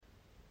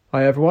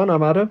Hi everyone,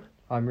 I'm Adam.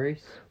 I'm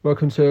Reese.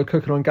 Welcome to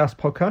Cooking on Gas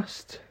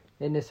podcast.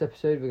 In this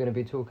episode, we're going to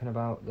be talking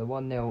about the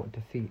 1-0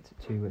 defeat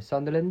to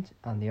Sunderland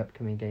and the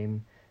upcoming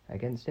game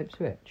against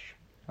Ipswich.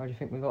 How do you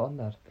think we got on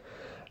that?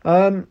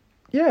 I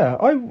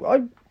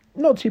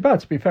not too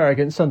bad to be fair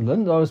against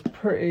Sunderland. I was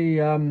pretty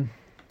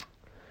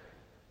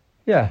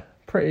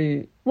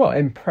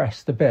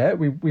impressed a bit.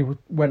 We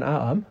went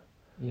at them.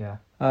 Yeah.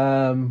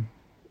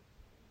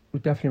 We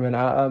definitely went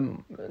at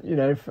them.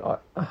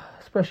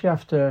 Especially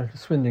after the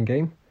Swindon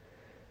game.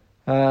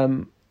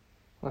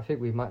 I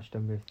think we matched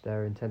them with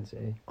their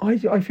intensity. I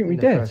think we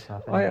did. First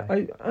half,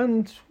 anyway.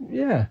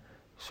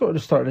 Sort of the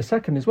start of the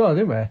second as well,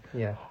 didn't we?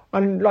 Yeah.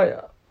 And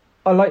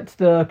I liked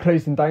the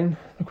closing down,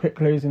 the quick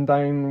closing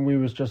down. We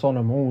was just on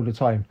them all the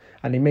time,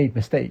 and they made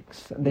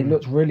mistakes. They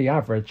looked really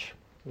average.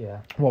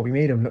 Yeah. Well, we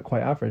made them look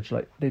quite average.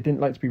 Like they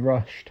didn't like to be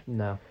rushed.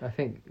 No, I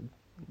think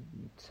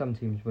some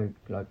teams won't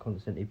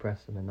constantly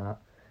press them in that,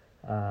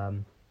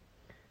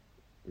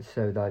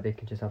 so that they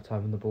can just have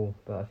time on the ball.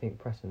 But I think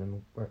pressing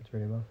them worked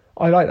really well.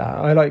 I like that.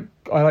 I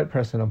like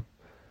pressing them,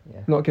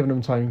 Yeah. not giving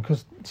them time,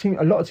 because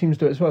a lot of teams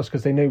do it as well,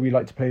 because they know we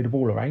like to play the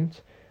ball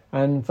around.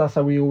 And that's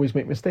how we always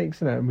make mistakes,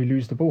 isn't it? And we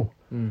lose the ball.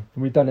 And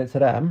we've done it to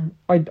them.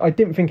 I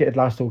didn't think it'd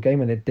last all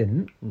game, and it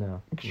didn't.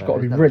 No. Because you've got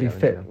to be really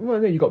fit. Well,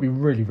 no, you've got to be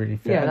really, really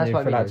fit. Yeah, that's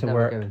what for I mean. that It's to never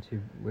work. going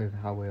to with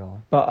how we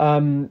are. But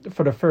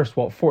for the first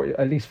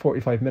at least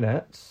 45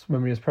 minutes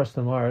when we was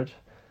pressing them hard,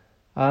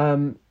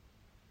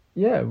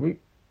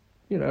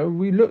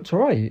 we looked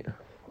alright.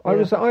 I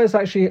was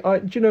actually.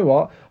 Do you know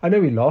what? I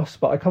know we lost,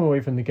 but I come away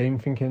from the game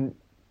thinking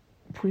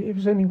it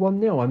was only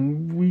 1-0,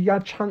 and we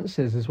had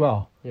chances as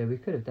well. Yeah, we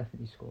could have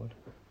definitely scored.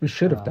 We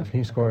should have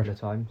definitely scored a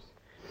couple of times.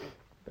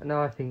 But no,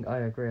 I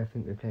agree. I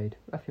think we played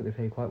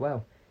quite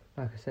well.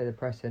 Like I said, the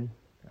pressing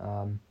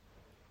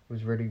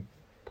was really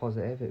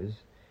positive. It was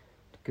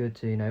good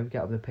to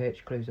get up the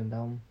pitch, close them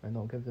down, and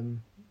not give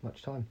them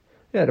much time.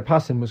 Yeah, the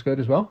passing was good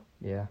as well.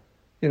 Yeah.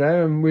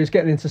 And we was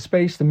getting into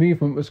space. The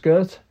movement was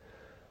good.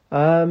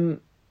 I was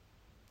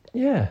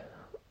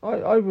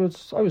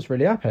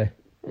really happy.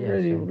 Yeah,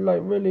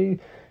 Really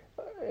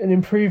an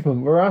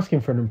improvement. We're asking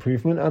for an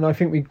improvement, and I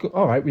think we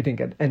didn't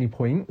get any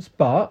points,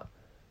 but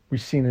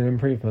we've seen an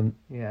improvement.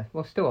 Yeah.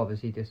 Well, still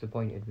obviously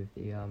disappointed with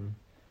the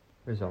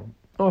result.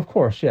 Oh, of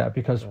course, yeah,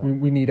 because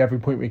we need every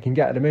point we can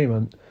get at the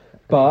moment.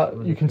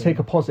 But you can take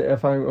a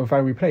positive out of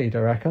how we played,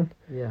 I reckon.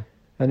 Yeah.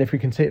 And if we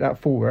can take that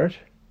forward,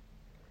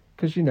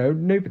 because I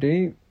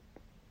don't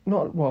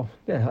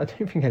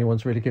think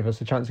anyone's really given us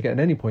a chance of getting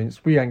any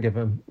points. We hadn't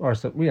given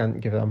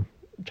them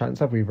a chance,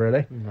 have we,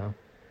 really? No.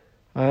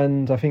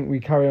 And I think we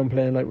carry on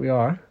playing like we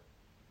are.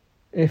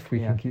 If we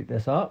can keep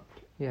this up,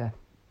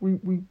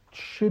 we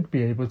should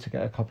be able to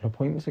get a couple of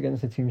points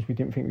against the teams we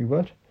didn't think we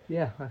would.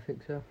 Yeah, I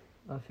think so.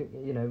 I think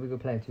we were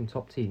playing some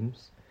top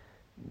teams.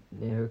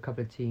 A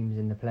couple of teams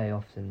in the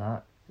playoffs and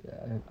that.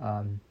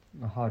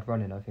 A hard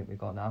running, I think we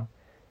got now.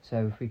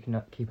 So if we can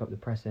keep up the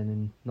pressing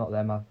and not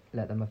let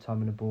them have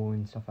time on the ball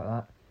and stuff like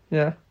that,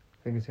 I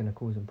think it's going to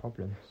cause them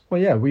problems. Well,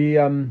 yeah, we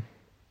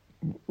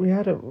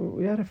had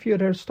a few of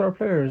their star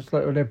players,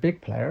 or their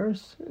big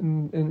players,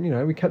 and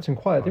we kept them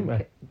quiet, didn't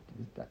we?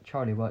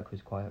 Charlie Work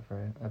was quiet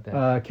for a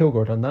bit.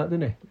 Kilgore done that,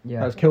 didn't he? Yeah,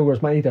 that was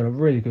Kilgore's mate. He done a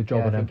really good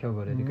job on him.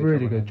 Kilgore did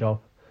a good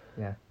job.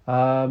 Yeah.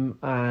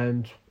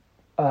 And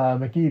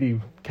McGeady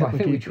kept. I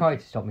think we tried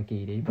to stop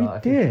McGeady,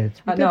 but we did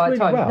really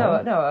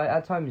well.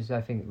 At times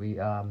I think we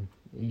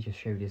he just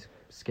showed his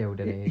skill,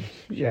 didn't he?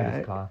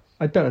 His class.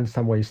 I don't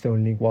understand why he's still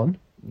in League One.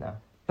 No.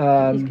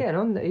 He's getting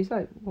on. He's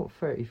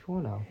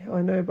 34 now. Yeah,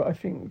 I know, but I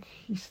think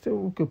he's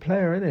still a good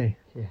player, isn't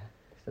he?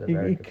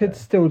 Yeah. He could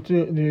still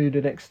do the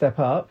next step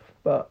up,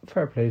 but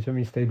fair play to him.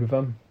 He stayed with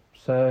them,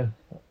 so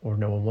or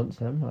no one wants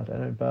him. I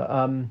don't know, but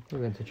he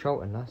went to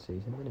Charlton last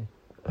season, didn't he?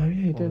 Oh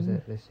yeah, he did. Or was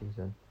it this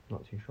season?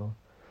 Not too sure,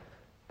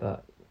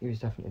 but he was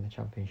definitely in the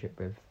Championship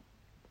with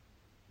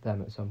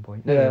them at some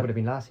point. No, it would have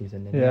been last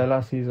season.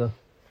 Last season.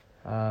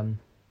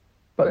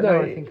 But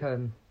no, I think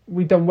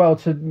we done well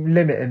to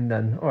limit him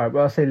then. All right,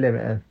 well, I'll say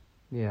limit him.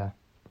 Yeah.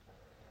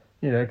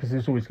 Because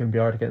it's always going to be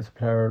hard against a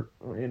player,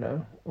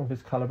 of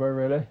his calibre,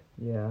 really.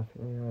 Yeah,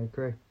 I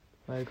agree.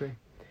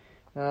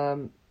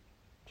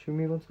 Should we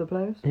move on to the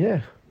players?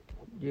 Yeah.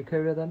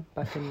 Yakola then,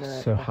 back in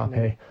so back happy.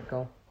 In the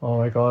goal. Oh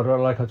my God,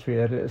 like I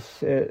tweeted,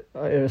 it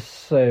was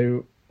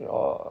so...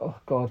 Oh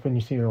God, when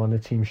you see him on the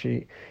team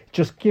sheet, it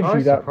just gives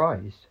you that...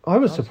 Surprised. I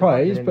was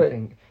surprised, but...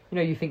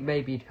 you think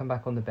maybe he'd come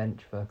back on the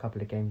bench for a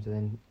couple of games and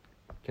then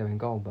go in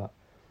goal, but...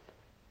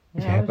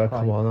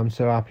 Come on, I'm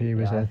so happy he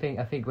was in.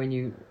 I think when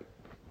you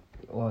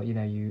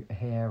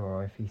hear,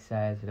 or if he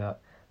says that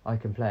I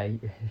can play,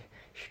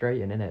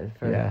 straight in it.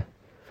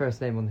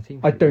 First name on the team.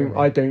 I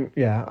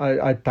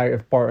doubt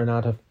if Barton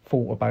had a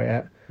thought about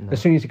it. No.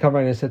 As soon as he come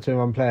around and said to him,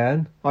 I'm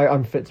playing,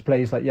 I'm fit to play,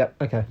 he's like, yep,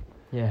 okay.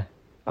 Yeah.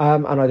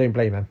 And I don't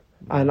blame him.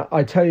 And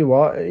I tell you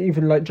what,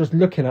 even just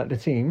looking at the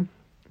team,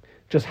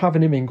 just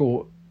having him in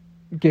goal,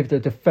 give the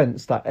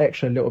defence that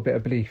extra little bit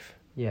of belief.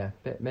 Yeah,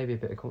 maybe a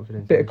bit of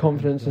confidence. Bit of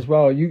confidence as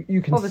well. You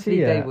can obviously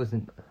see it. Dave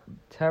wasn't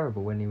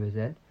terrible when he was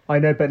in. I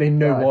know, but they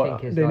know But I what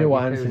think it's they know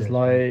what like Ants is Nicolas,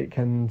 like,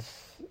 and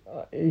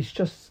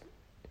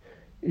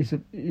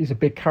he's a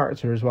big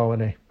character as well,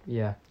 isn't he?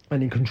 Yeah.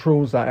 And he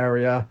controls that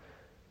area,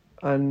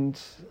 and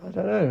I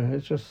don't know.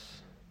 It's just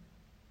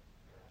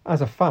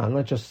as a fan,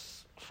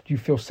 you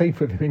feel safe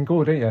with him in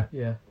goal, don't you?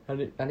 Yeah.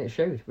 And it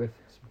showed with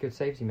some good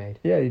saves he made.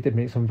 Yeah, he did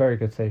make some very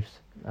good saves.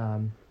 I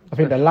think the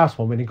Especially- last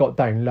one when he got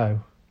down low,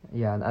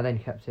 Yeah, and then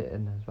he kept it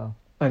in as well.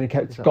 and he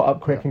Is that- got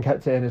up quick yeah. and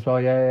kept it in as well.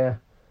 Yeah.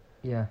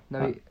 Yeah.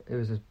 No, it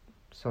was a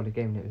solid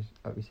game. And it was,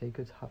 like we say,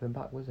 good to have him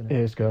back, wasn't it?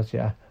 It is good,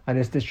 yeah. And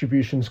his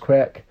distribution's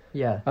quick.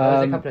 Yeah. There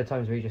was a Um, couple of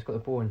times where he just got the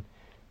ball and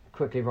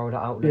quickly rolled it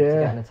out to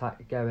Yeah. get an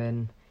attack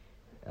going,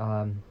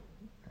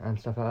 and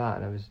stuff like that.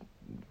 And it was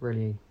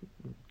really,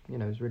 it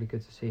was really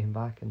good to see him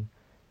back. And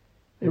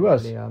It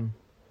was. hopefully,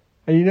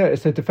 And you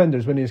notice the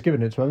defenders, when he was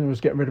giving it to him, he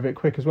was getting rid of it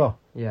quick as well.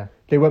 yeah.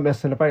 They weren't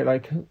messing about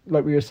like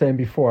we were saying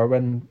before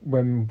when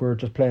we were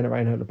just playing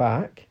around at the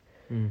back.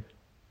 Mm.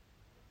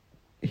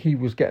 He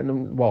was getting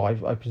them. Well,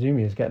 I presume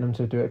he was getting them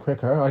to do it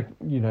quicker.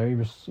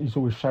 He's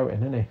always shouting,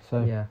 isn't he?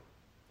 So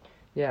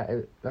Yeah.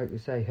 Like you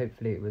say,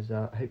 hopefully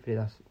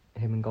that's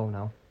him in goal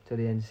now till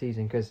the end of the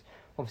season, because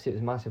obviously it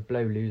was a massive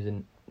blow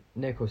losing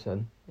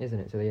Nicholson, isn't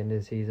it, till the end of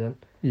the season?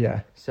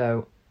 yeah,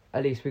 So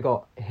at least we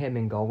got him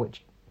in goal,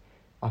 which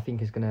I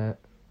think is gonna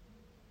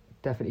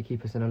definitely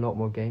keep us in a lot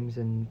more games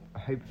and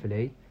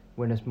hopefully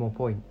win us more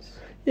points.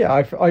 yeah.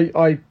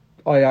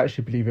 I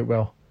actually believe it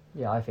will.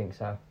 Yeah, I think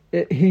so.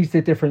 He's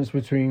the difference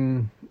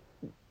between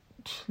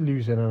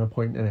losing and a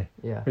point, isn't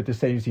he? Yeah. With the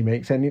saves he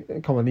makes, and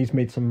he's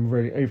made some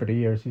really over the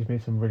years. He's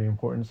made some really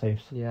important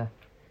saves. Yeah.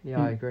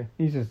 Yeah, I agree.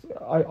 He's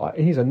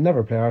he's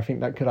another player I think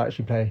that could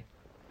actually play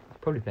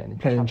Probably playing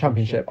in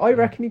championship. I yeah.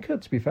 reckon he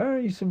could. To be fair,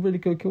 he's a really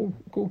good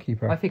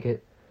goalkeeper. I think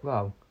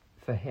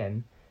for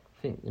him,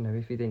 I think,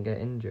 if he didn't get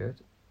injured,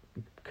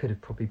 he could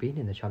have probably been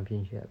in the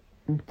championship.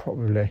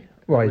 Probably.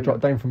 Well, he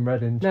dropped down from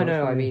Reading.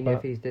 No, I mean, but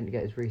if he didn't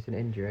get his recent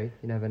injury,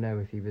 you never know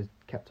if he was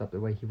kept up the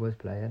way he was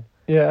playing.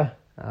 yeah,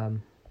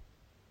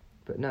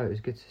 But no, it was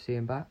good to see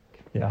him back.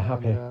 yeah,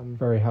 happy, And,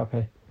 very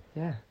happy.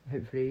 yeah,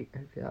 hopefully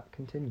that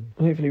continues.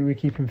 Hopefully, we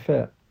keep him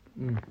fit.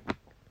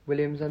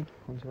 Williams then,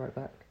 on to right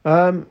back.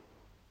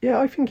 Yeah,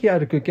 I think he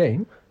had a good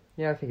game.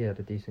 Yeah, I think he had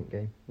a decent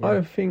game. Yeah.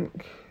 I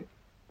think,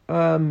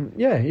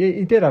 yeah,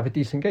 he did have a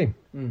decent game.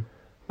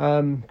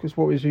 Because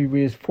what was he?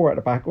 We was 4 at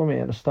the back, wasn't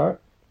we, at the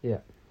start? Yeah.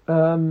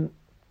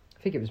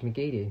 I think it was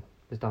McGeady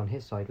was down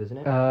his side, wasn't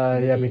it?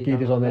 yeah, McGee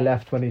was down on the there.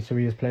 left when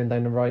he was playing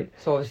down the right.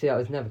 So obviously that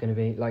was never going to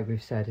be, like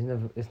we've said,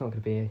 it's not going to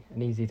be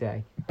an easy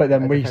day. But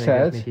then we Defending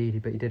said against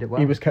McGeady, but he did it well.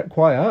 he was kept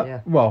quiet. Yeah.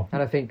 Well,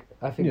 And I think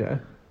yeah,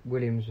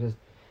 Williams was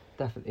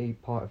definitely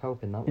part of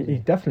helping that. he Wasn't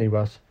he? definitely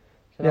was.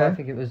 So yeah. I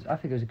think it was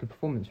a good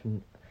performance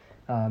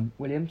from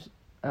Williams.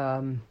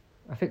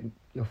 I think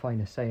you'll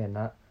find us saying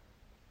that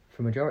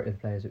for majority of the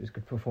players, it was a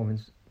good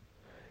performance.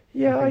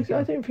 Yeah, I I think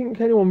so. don't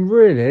think anyone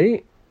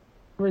really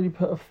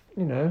put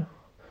a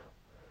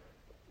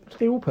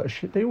they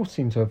all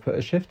seem to have put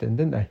a shift in,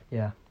 didn't they?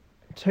 Yeah,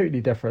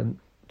 Totally different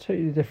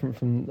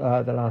from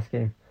the last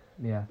game.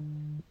 yeah,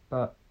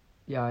 but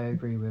yeah, I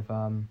agree with.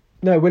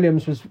 No,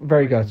 Williams was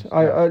very Williams,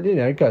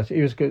 good. Good.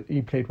 He was good.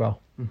 He played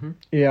well. Mm-hmm.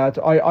 Yeah,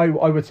 I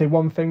would say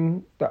one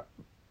thing that,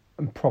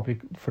 and probably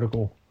for the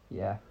goal.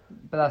 Yeah,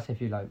 but that's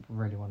if you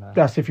really want to.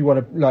 That's if you want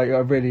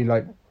to really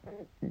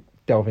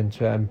delve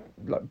into it and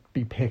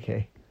be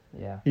picky.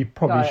 Yeah, He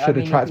probably should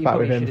have tracked back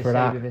with him for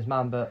that. With his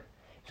man, but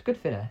it's a good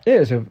finish. It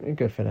was a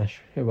good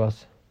finish. It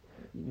was.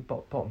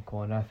 Bottom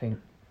corner, I think.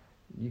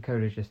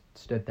 Yukola just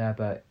stood there,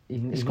 but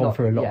he's gone not,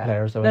 through a lot of yeah.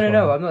 players though.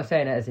 No, I'm not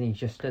saying it as in he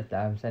just stood there.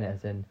 I'm saying it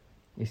as in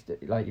he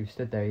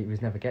stood there. He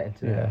was never getting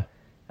to Yeah. it,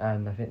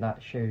 and I think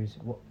that shows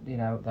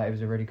that it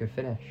was a really good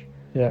finish.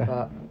 Yeah.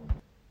 But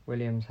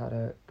Williams had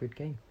a good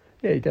game.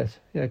 Yeah, he does.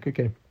 Yeah, good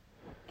game.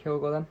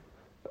 Kilgore then,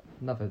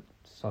 another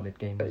solid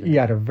game. Wasn't He it?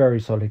 had a very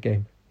solid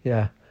game.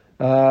 Yeah.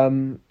 But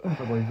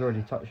we've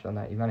already touched on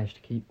that. He managed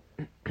to keep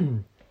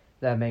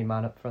their main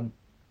man up front.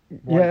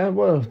 Yeah,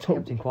 well,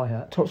 Kept him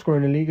quiet. top scorer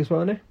in the league as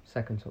well, isn't he?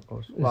 Second top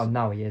goals. Well,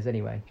 now he is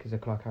anyway, because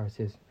Clark Harris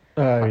is.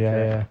 Oh,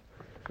 Accurate.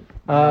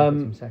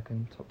 yeah.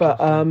 Second top But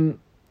goals.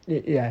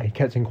 yeah, he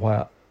kept him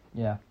quiet.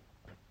 Yeah.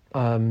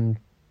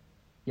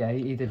 Yeah,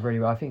 he did really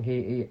well. I think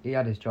he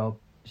had his job.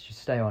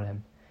 Just stay on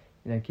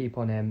him. Keep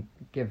on him.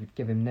 Give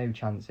him no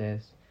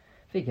chances.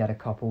 I think he had a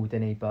couple,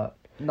 didn't he? But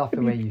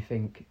nothing where you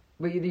think.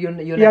 Well, you're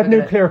he had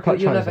no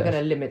clear-cut You're chances. never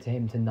going to limit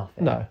him to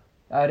nothing. No.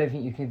 I don't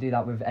think you can do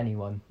that with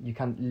anyone. You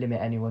can't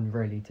limit anyone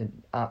really to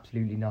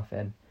absolutely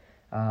nothing.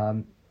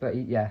 But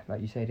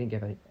like you say, he didn't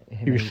give him.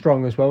 He was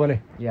strong as well, wasn't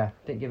he? Yeah,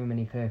 didn't give him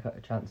any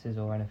clear-cut chances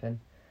or anything.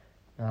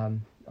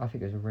 I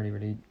think it was a really,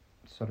 really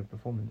solid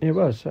performance. It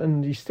was,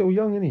 and he's still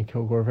young, isn't he,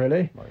 Kilgore?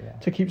 Really, Well, yeah.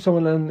 to keep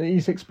someone, and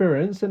he's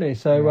experienced, isn't he?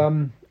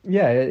 So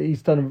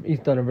he's done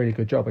a really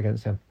good job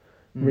against him.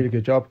 Really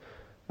good job.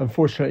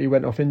 Unfortunately, he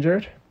went off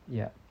injured.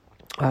 Yeah.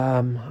 I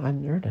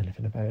hadn't heard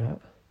anything about that.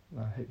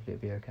 Well, hopefully it'll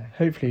be okay.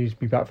 Hopefully, he'll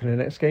be back for the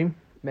next game.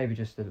 Maybe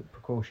just a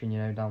precaution,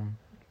 down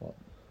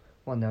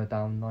 1-0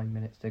 down, 9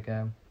 minutes to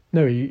go.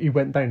 No, he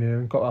went down and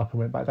then got up and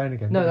went back down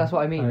again. No, that's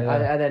what I mean. Oh,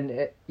 yeah. And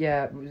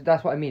then,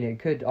 that's what I mean. It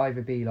could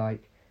either be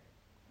like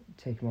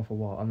take him off or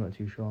what. I'm not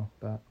too sure,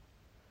 but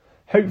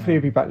Hopefully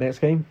he'll be back next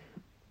game.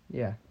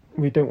 yeah.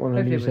 We don't want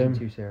to Hopefully lose it him.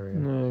 wasn't too serious.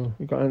 No,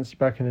 we got Anstey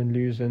back and then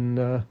losing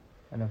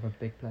Another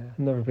big player.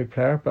 another big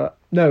player. But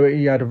no,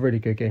 he had a really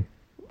good game.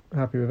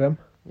 Happy with him.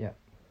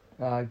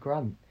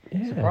 Grant.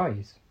 Yeah.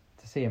 Surprised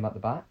to see him at the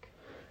back.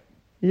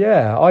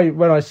 Yeah,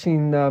 when I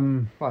seen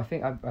Well, I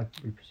think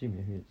we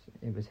presume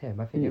it was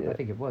him. I think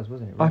it was,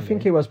 wasn't it? I Really?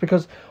 think it was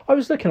because I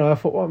was looking and I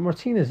thought, well,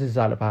 Martinez is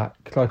at the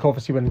back. Like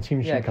obviously when the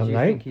team sheet comes you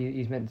out. think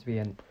he's meant to be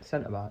a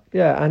centre back.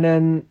 Yeah, and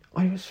then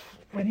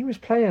when he was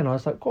playing, I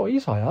was like, God,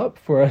 he's high up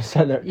for a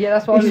centre. Yeah,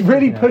 that's what he's I was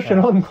really thinking pushing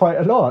on quite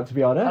a lot, to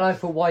be honest. And I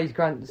thought, why is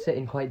Grant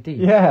sitting quite deep?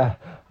 Yeah,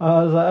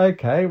 I was like,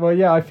 okay, well,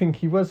 yeah, I think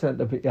he was at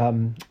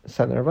the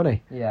centre,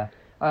 wasn't he? Yeah.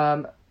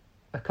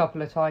 A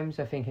couple of times,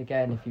 I think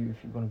again, if you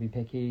want to be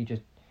picky, he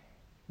just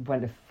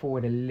went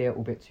forward a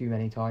little bit too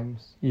many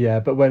times. Yeah,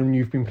 but when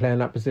you've been playing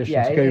that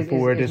position to go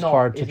forward, it's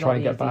hard to try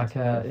and get back.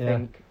 I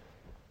think,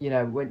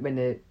 when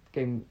the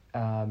game,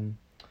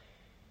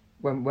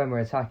 when we're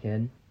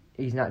attacking,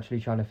 he's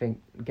naturally trying to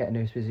think, get in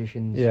those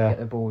positions, get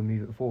the ball and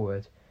move it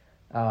forward.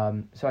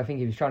 So I think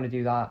he was trying to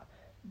do that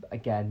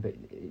again, but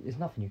there's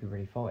nothing you could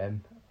really fault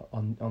him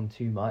on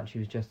too much. He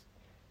was just,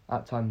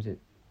 at times it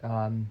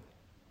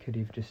could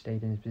have just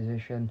stayed in his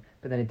position,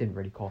 but then it didn't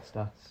really cost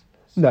us.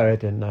 So, no, it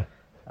didn't, no.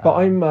 But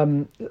I'm,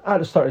 at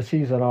the start of the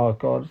season, oh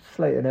God,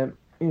 slating him,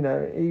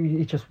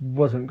 he just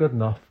wasn't good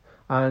enough.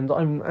 And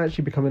I'm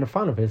actually becoming a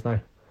fan of his now.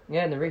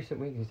 Yeah, in the recent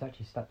weeks, he's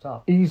actually stepped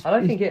up.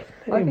 I think he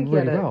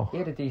well.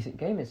 had a decent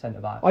game at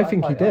centre back. I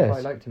think he did. I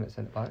quite liked him at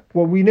centre back.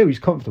 Well, we know he's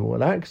comfortable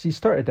with that because he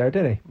started there,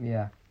 didn't he?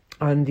 Yeah.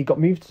 And he got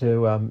moved to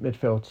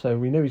midfield, so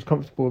we know he's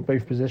comfortable with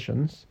both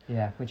positions.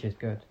 Yeah, which is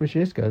good. Which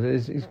is good.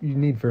 You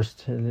need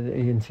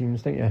versatility in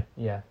teams, don't you?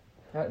 Yeah.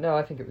 No,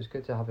 I think it was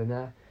good to have him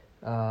there.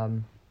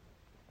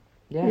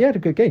 Yeah. He had a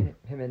good game.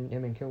 Him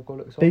and Kilgore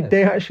look solid.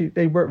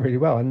 They worked really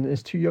well, and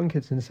there's two young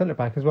kids in the centre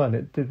back as well, and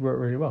it did work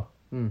really well.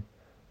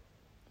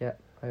 Yeah,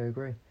 I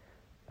agree.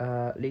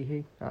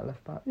 Leahy at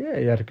left back. Yeah,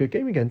 he had a good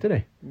game again, didn't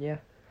he? Yeah.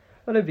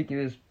 I don't think he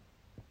was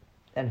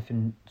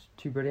anything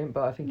too brilliant,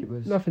 but I think it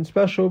was nothing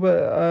special.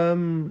 But I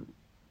don't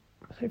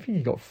think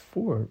he got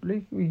forward.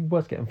 He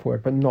was getting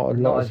forward, but not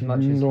as much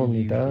as he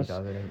normally does.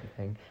 I don't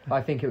think. But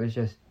I think it was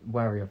just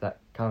wary of that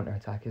counter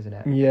attack, isn't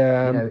it?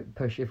 Yeah.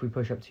 If we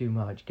push up too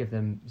much, give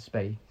them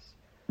space.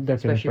 They're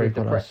Especially with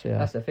the us, yeah.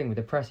 That's the thing with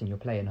the pressing. You're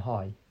playing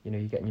high. You're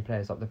getting your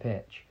players up the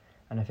pitch,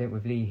 and I think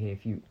with Leahy,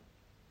 if you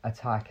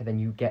attack and then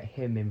you get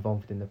him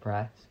involved in the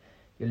press,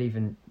 you're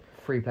leaving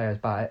 3 players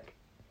back.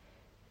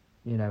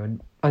 And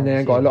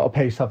they got a lot of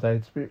pace up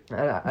there for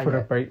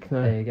the break.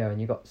 No. There you go, and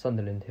you got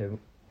Sunderland, who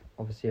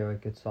obviously are a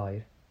good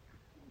side,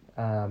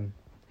 and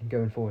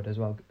going forward as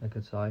well, a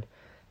good side.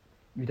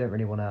 You don't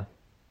really want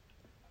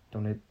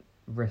to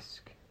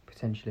risk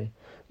potentially.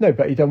 No,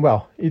 but he done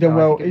well. He done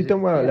well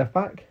at left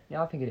back.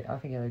 Yeah, I think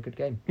he had a good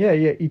game. Yeah,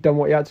 he done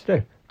what he had to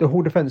do. The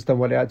whole defence done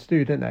what they had to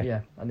do, didn't they?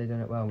 Yeah, and they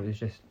done it well. It was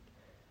just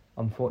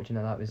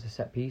unfortunate that was a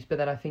set piece, but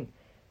then I think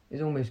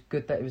it's almost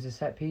good that it was a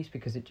set piece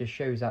because it just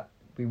shows that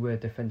we were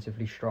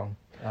defensively strong.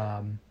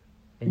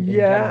 In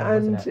general,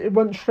 and it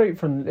went straight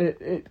from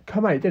it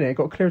come out, didn't it? It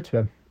got cleared to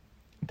him,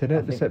 didn't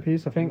it? The set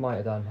piece, I think. Might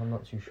have done. I'm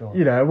not too sure.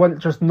 It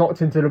wasn't just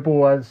knocked into the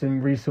ball as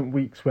in recent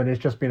weeks when it's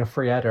just been a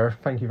free header.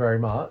 Thank you very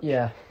much.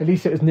 Yeah. At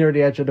least it was near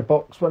the edge of the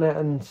box, wasn't it?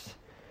 And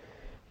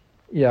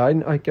yeah,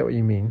 I get what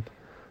you mean.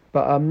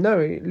 But no,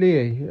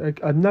 Lee,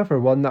 another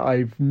one that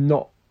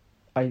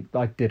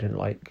I didn't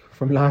like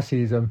from last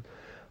season.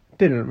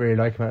 Didn't really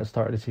like him at the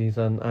start of the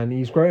season, and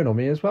he's growing on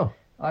me as well.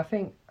 I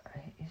think,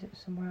 is it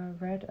somewhere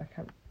I read? I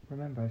can't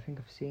remember. I think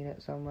I've seen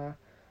it somewhere.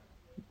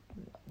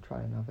 I'm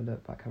trying to have a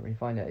look, but I can't really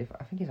find it.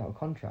 I think he's out of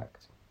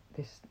contract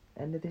this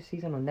end of this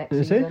season or next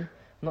season. He? I'm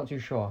not too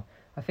sure.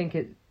 I think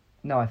it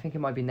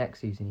might be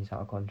next season he's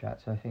out of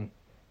contract. So I think,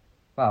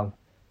 well,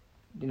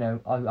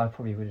 I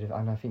probably would have,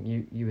 and I think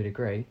you would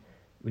agree.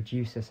 Would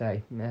used to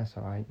say, that's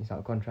all right, he's out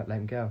of contract, let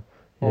him go,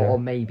 or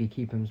maybe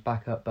keep him as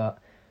backup. But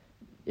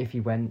if he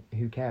went,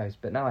 who cares?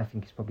 But now I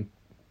think he's probably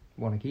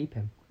want to keep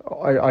him.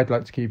 I'd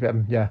like to keep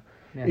him. Yeah.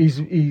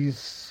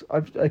 He's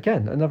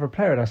again another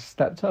player that's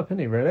stepped up, isn't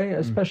he? Really,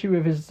 especially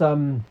with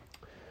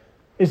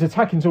his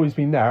attacking's always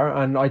been there,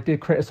 and I did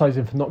criticise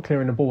him for not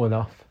clearing the ball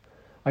enough.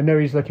 I know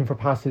he's looking for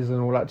passes and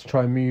all that to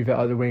try and move it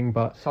out of the wing,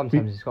 but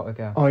sometimes he's got to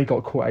go. Oh, he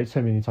got caught out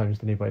so many times,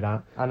 didn't he, by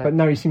that? But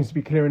now he seems to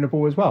be clearing the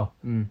ball as well.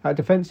 That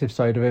defensive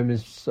side of him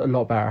is a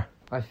lot better.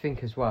 I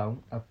think as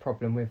well a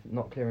problem with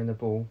not clearing the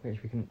ball,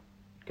 which we can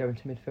go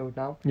into midfield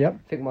now. Yep.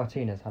 I think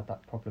Martinez had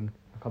that problem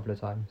a couple of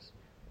times.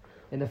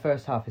 In the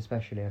first half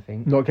especially, I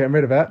think. Not getting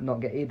rid of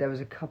it. There was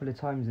a couple of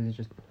times it was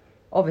just...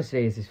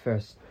 Obviously, it's his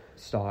first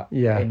start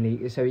in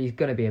league, so he's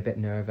going to be a bit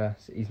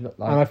nervous. He's not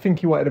like... And I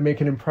think he wanted to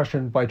make an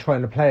impression by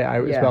trying to play it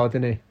out as well,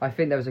 didn't he? I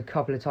think there was a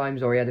couple of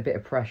times where he had a bit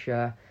of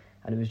pressure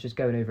and it was just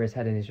going over his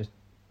head and he's just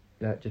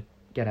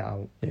get it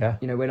out. Yeah.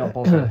 We're not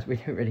bothered. We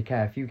don't really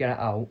care. If you get it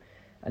out...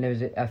 And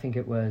I think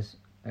it was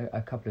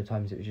a couple of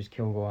times it was just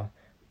Kilgore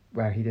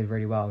where he did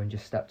really well and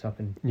just stepped up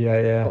and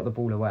Yeah. got the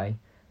ball away.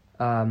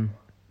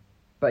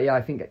 But yeah,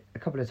 I think a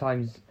couple of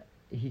times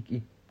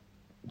he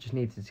just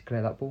needed to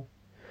clear that ball.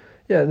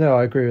 Yeah, no,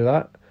 I agree with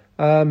that.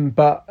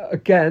 But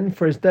again,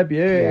 for his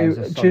debut,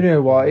 do you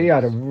know what? He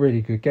had a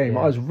really good game. Yeah.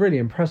 I was really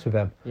impressed with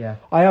him. Yeah.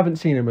 I haven't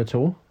seen him at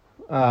all.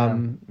 No,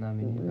 me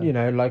neither. You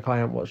know, like I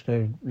haven't watched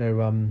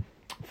no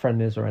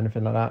friendlies or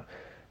anything like that.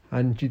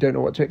 And you don't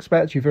know what to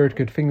expect. You've heard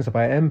good things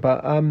about him,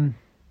 but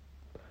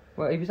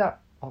well, he was at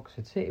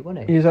Oxford City,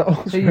 wasn't he? He's at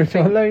Oxford. So you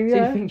think, on loan, so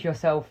yeah. you think to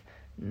yourself,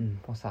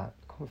 what's that?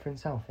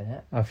 Conference South,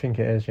 innit? I think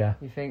it is, yeah.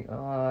 You think,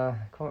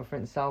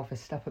 Conference South, a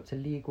step up to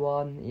League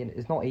One. You know,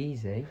 it's not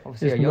easy.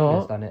 Obviously, It's your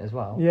youngest not. done it as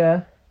well.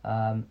 Yeah.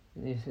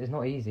 It's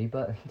not easy,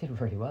 but he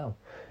did really well.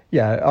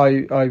 Yeah,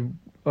 I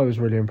was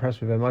really impressed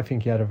with him. I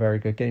think he had a very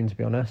good game, to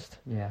be honest.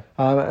 Yeah.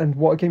 And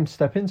what a game to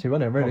step into,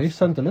 wasn't it, really?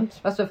 Sunderland.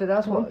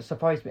 That's what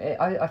surprised me.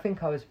 I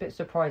think I was a bit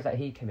surprised that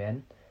he came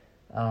in,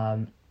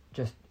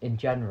 just in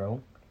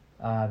general,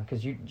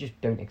 because you just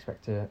didn't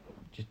expect to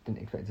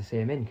see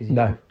him in because he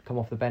didn't come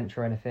off the bench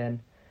or anything.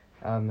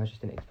 I just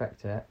didn't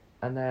expect it,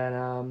 and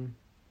then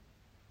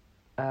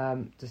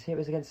to see it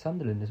was against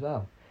Sunderland as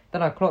well.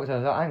 Then I clocked. I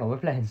was like, "Hang on, we're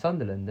playing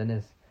Sunderland," and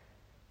there's,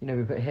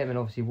 we put him and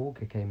obviously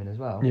Walker came in as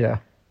well. Yeah.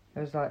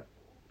 It was like,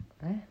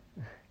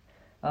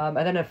 and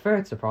then a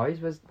third surprise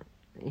was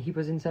he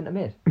was in centre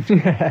mid.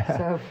 Yeah.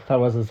 So that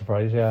was a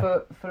surprise, yeah.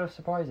 Full of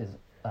surprises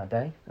that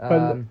day. He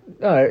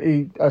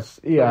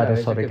had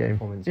a solid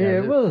game. Yeah,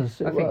 it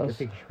was. I think you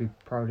should be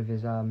proud of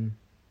his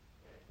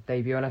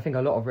debut, and I think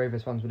a lot of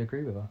Rovers fans would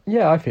agree with us.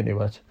 Yeah, I think they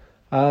would.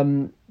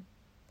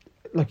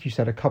 Like you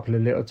said, a couple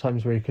of little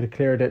times where he could have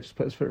cleared it, just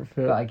put his foot.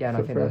 But again,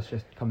 I think that's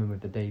just coming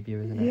with the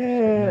debut, isn't it?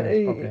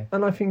 Yeah,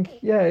 and I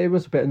think it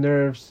was a bit of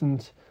nerves,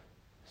 and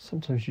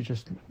sometimes you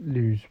just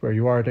lose where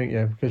you are, don't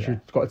you? Because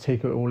you've got to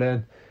take it all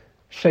in.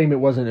 Shame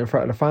it wasn't in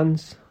front of the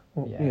fans.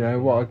 What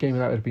a game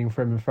that would have been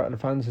for him in front of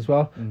the fans as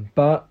well.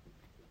 But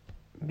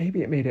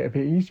maybe it made it a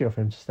bit easier for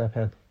him to step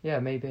in. Yeah,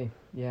 maybe.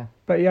 Yeah.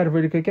 But he had a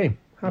really good game.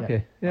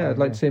 Happy. Yeah, I'd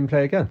like to see him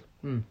play again.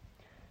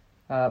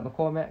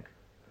 McCormick.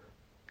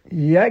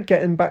 Yeah,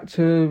 getting back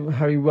to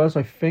how he was,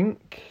 I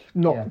think.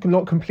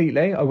 Not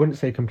completely. I wouldn't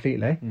say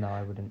completely. No,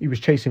 I wouldn't. He was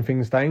chasing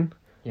things down.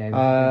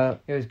 Yeah,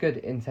 it was good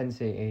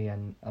intensity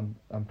and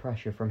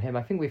pressure from him.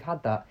 I think we've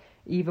had that.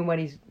 Even when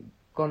he's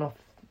gone off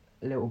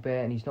a little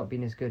bit and he's not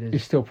been as good as... He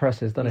still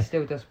presses, doesn't he? He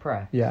still does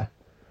press. Yeah.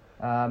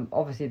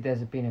 Obviously,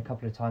 there's been a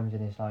couple of times in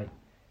his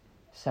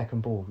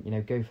second ball.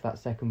 Go for that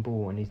second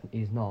ball and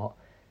he's not.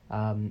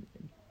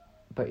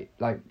 But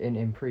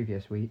in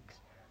previous weeks.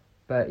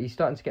 But he's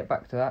starting to get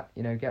back to that,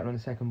 getting on the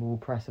second ball,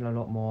 pressing a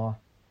lot more.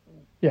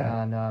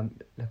 Yeah. And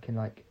looking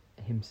like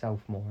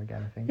himself more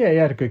again, I think. Yeah, he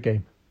had a good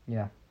game.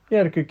 Yeah. He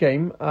had a good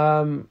game.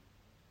 After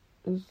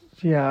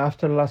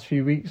the last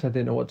few weeks, I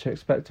didn't know what to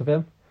expect of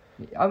him.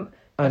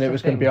 And it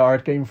was going to be a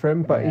hard game for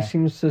him, but he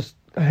seems to...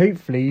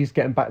 Hopefully, he's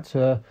getting back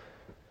to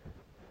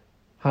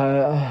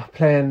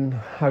playing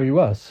how he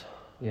was.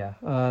 Yeah.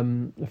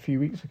 A few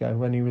weeks ago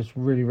when he was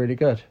really, really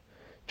good.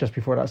 Just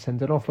before that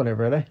sending off, wasn't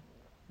it, really?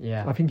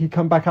 Yeah. I think he'd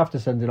come back after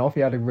sending off. He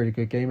had a really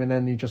good game, and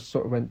then he just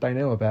sort of went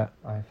downhill a bit.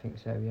 I think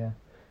so, yeah.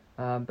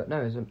 But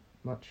no, it was a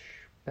much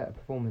better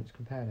performance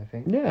compared, I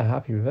think. Yeah,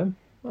 happy with him.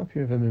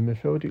 Happy with him in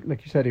midfield.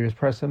 Like you said, he was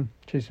pressing,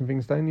 chasing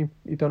things down.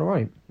 He done all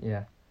right.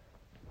 Yeah.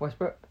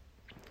 Westbrook?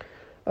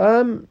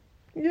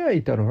 Yeah, he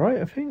done all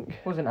right, I think.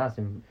 Wasn't as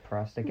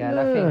impressed again.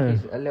 No. I think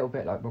he's a little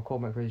bit like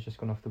McCormick, where he's just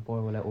gone off the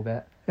boil a little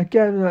bit.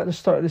 Again, at the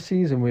start of the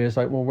season, we was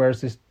like, well,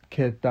 where's this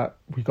kid that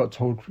we got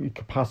told he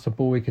could pass the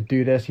ball, he could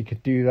do this, he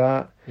could do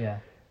that. Yeah.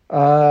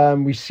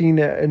 We've seen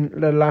it in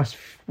the last...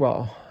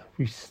 Well,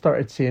 we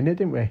started seeing it,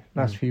 didn't we?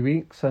 Last few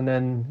weeks, and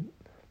then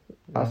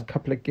last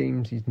couple of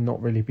games, he's not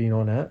really been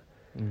on it.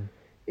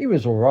 He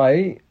was all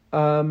right.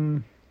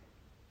 Probably...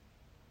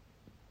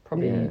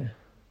 Yeah.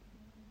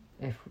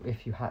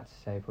 If you had to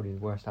say, probably the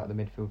worst out of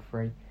the midfield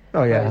three.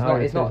 Oh yeah,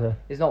 it's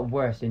not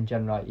worse in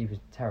general. Like, he was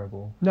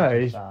terrible. No,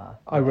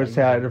 I would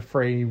say out of the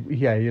three,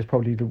 he was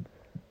probably the.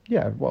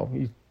 Yeah, well,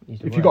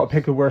 if you got to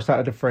pick a worst out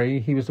of the three,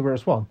 he was the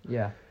worst one.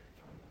 Yeah,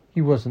 he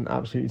wasn't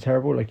absolutely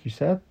terrible, like you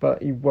said,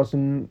 but he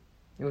wasn't.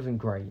 It wasn't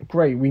great.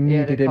 Great, we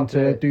needed him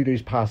to do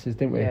those passes,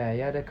 didn't we? Yeah, he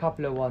had a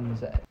couple of ones.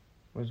 There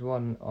was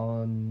one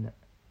on.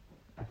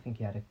 I think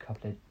he had a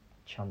couple of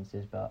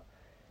chances, but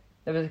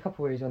there was a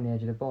couple where he was on the edge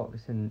of the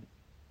box and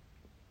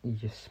he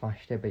just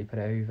smashed it, but he put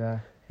it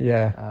over.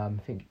 Yeah. I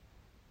think,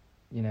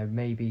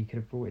 maybe he could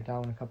have brought it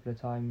down a couple of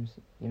times.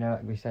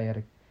 Like we say,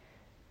 there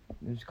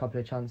was a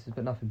couple of chances,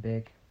 but nothing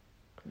big,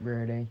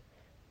 really.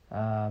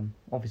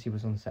 Obviously,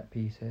 was on set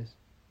pieces.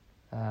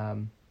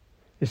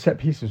 His set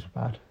pieces were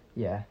bad.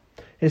 Yeah.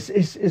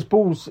 His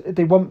balls,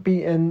 they weren't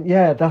beaten.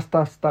 Yeah, that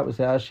was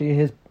it.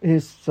 Actually, they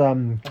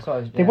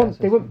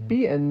weren't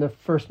beating the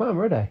first man,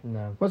 were they?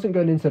 No. Wasn't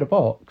going into the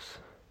box.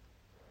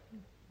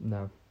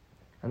 No,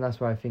 and that's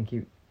why I think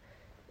it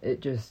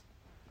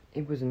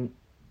wasn't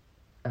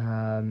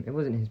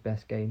his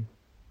best game,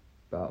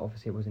 but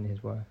obviously it wasn't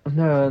his worst.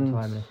 No, at the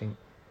time, and I think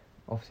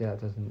obviously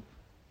that doesn't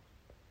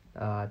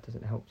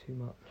doesn't help too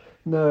much.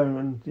 No,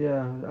 and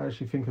I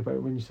actually think about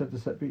it when you said the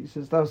set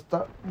pieces.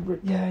 That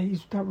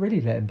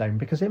really let him down,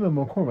 because him and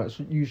McCormack's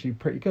usually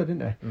pretty good, isn't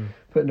they?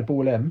 Putting the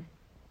ball in.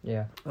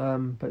 Yeah.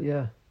 But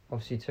yeah.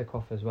 Obviously took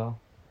off as well.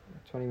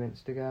 20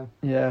 minutes to go.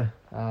 Yeah.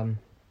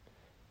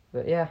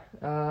 But yeah,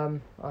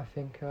 I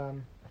think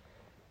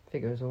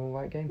it was an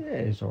alright game. Yeah,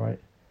 it was alright.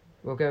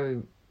 We'll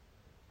go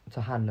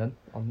to Hanlon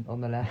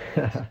on the left.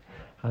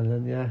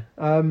 Hanlon, yeah.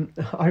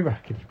 I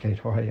reckon he played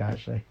alright,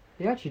 actually.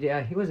 He actually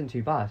did. He wasn't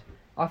too bad.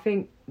 I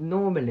think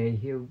normally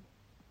he'll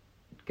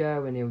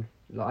go and he'll.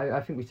 Like,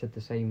 I think we said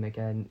the same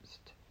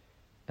against.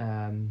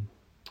 Who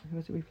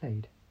was it we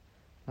played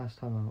last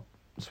time out?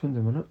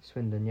 Swindon, wasn't it?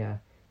 Swindon, yeah.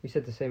 We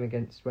said the same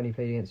when he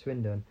played against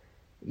Swindon.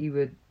 He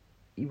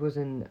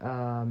wasn't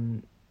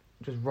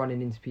just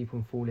running into people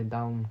and falling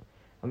down.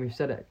 And we've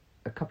said it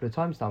a couple of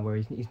times now, where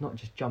he's not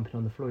just jumping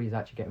on the floor, he's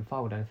actually getting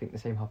fouled, and I think the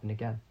same happened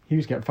again. He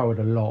was getting fouled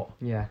a lot.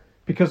 Yeah.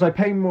 Because I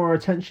pay more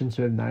attention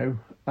to him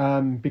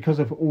now, because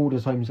of all the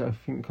times that I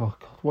think, oh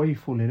God, why are you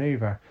falling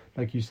over?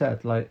 Like you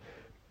said,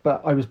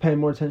 but I was paying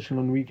more attention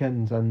on the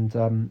weekends, and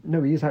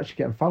no, he is actually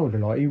getting fouled a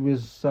lot. He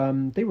was,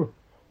 they were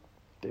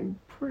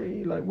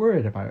pretty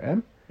worried about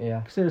him. Yeah.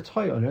 Because they were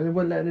tight on him, they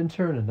weren't letting him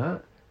turn and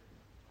that.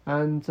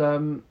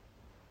 And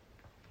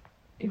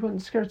he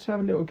wasn't scared to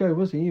have a little go,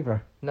 was he,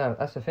 either? No,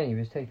 that's the thing, he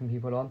was taking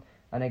people on.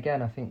 And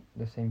again, I think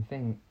the same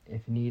thing,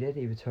 if needed,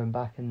 he would turn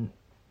back and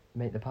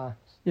make the pass.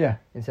 Yeah.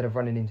 Instead of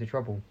running into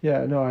trouble.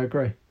 Yeah, no, I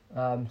agree.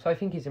 So I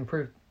think he's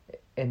improved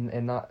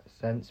in that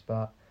sense,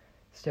 but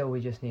still we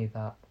just need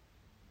that.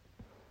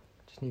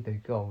 Just need those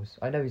goals.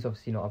 I know he's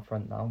obviously not up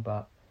front now,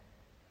 but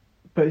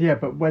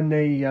But when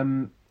they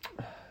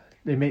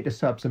make the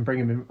subs and bring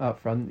him in up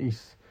front,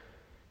 he's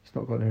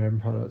not got no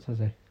end product, has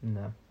he?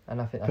 No. And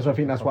I think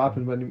that's what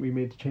happened when we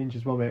made the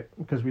changes, wasn't it?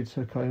 Because we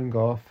took Iunga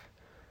off,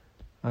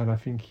 and I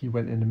think he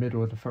went in the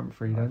middle of the front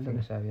three then. I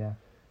think so, yeah.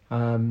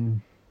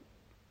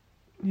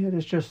 Yeah,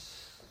 there's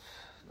just...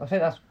 I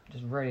think that's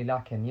just really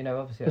lacking,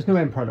 obviously... There's no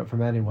end product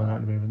from anyone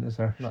at the moment, is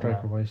there? Not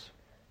Striker-wise.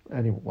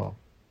 Well,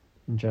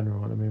 in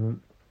general at the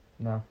moment.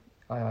 No.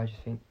 I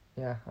just think,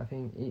 I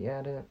think he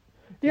had a...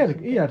 He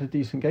had a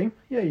decent game.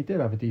 Yeah, he did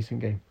have a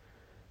decent game.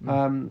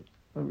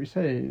 Like we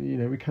say,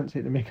 we can't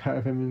take the mick out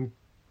of him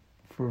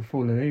for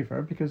falling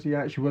over, because he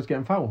actually was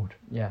getting fouled.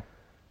 Yeah.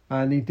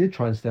 And he did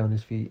try and stay on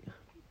his feet.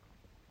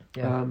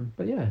 Yeah.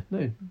 But yeah,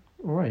 no,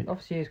 all right.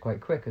 Obviously, he is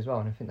quite quick as well,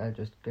 and I think that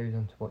just goes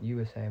on to what you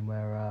were saying,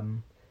 where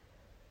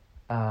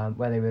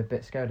they were a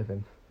bit scared of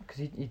him, because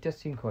he does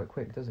seem quite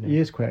quick, doesn't he? He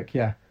is quick,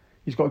 yeah.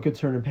 He's got a good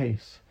turn and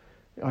pace.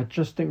 I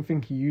just don't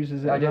think he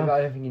uses it enough.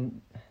 I don't think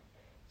he...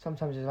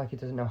 Sometimes it's like he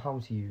doesn't know how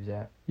to use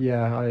it.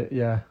 Yeah, I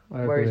agree.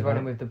 Where he's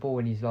running with the ball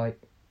and he's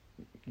like,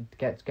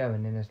 gets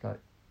going, and it's like,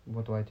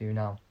 what do I do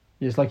now?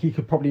 Yeah, it's like he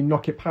could probably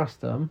knock it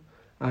past them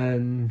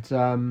and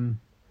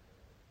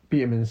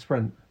beat him in the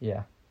sprint.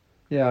 Yeah.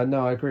 Yeah,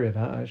 no, I agree with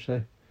that,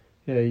 actually.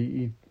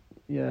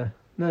 Yeah,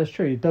 no, it's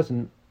true. He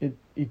doesn't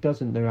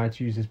know how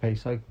to use his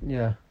pace.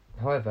 Yeah.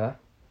 However,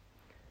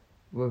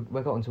 we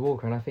got onto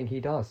Walker, and I think he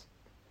does.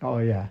 Oh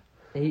yeah.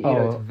 He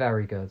looks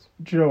very good.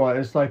 Do you know what?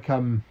 It's like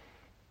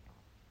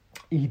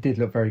he did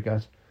look very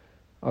good.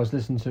 I was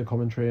listening to a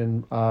commentary,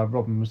 and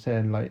Robin was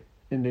saying,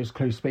 in those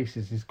close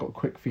spaces, he's got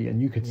quick feet,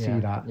 and you could see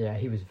that. Yeah,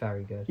 he was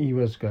very good. He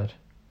was good.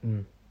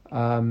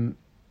 Wasn't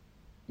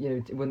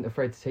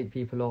afraid to take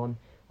people on.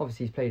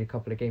 Obviously, he's played a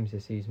couple of games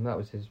this season. That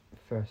was his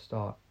first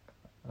start.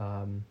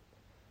 That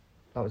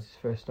was his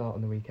first start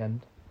on the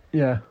weekend.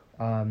 Yeah.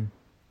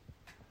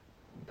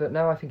 But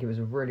no, I think it was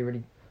a really,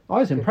 really. I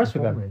was impressed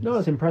with him. No, I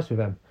was impressed with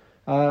him.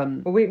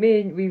 Well, we've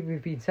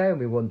been saying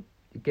we want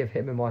to give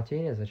him and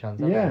Martinez a chance.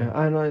 Yeah,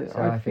 and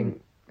I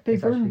think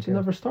they've earned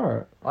another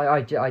start.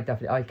 I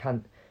definitely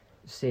can't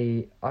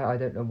see. I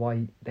don't know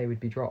why they would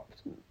be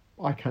dropped.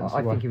 I can't see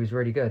I why. think he was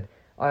really good.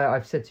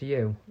 I've said to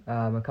you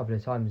a couple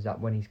of times that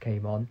when he's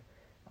came on,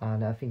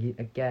 and I think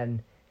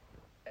again,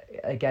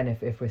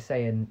 if we're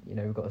saying,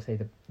 we've got to say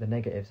the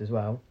negatives as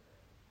well,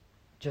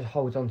 just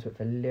holds on to it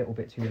for a little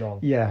bit too long.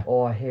 Yeah.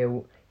 Or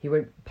he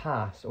won't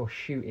pass or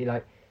shoot.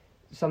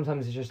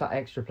 Sometimes it's just that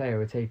extra player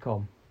will take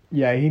on.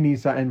 Yeah, he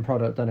needs that end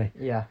product, doesn't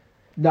he? Yeah.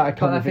 That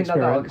kind of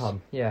experience. That'll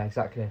come. Yeah,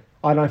 exactly.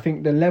 And I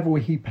think the level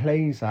he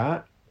plays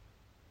at,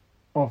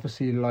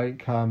 obviously,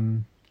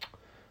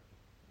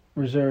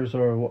 reserves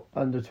or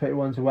under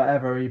 21s or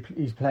whatever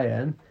he's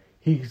playing,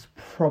 he's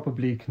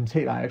probably can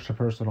take that extra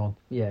person on.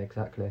 Yeah,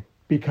 exactly.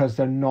 Because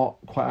they're not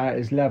quite at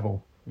his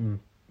level. Mm.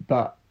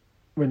 But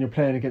when you're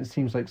playing against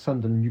teams like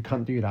Sunderland, you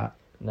can't do that.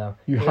 No.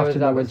 You have to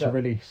know when to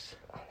release.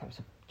 That was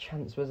a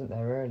chance, wasn't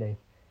there, early?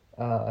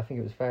 I think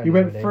it was fairly He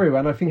went early. through,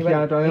 and I think he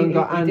had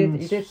Iunga and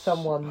he did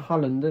someone...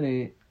 Holland, didn't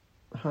he?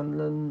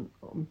 Hanlon,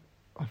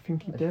 I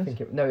think he did.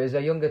 It was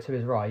a younger to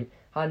his right.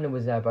 Hanlon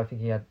was there, but I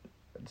think he had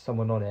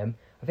someone on him.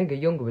 I think a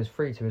younger was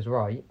free to his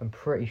right, I'm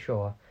pretty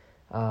sure.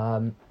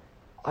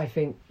 I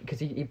think, because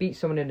he beat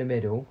someone in the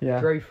middle,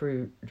 drove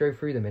through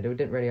the middle,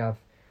 didn't really have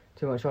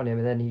too much on him,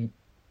 and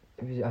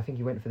then I think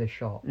he went for the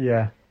shot.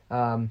 Yeah.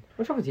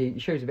 Which obviously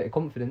shows a bit of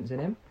confidence in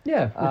him.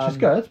 Yeah, which is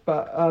good,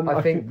 but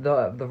I think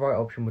the right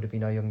option would have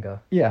been Oyunga.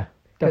 Yeah,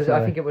 because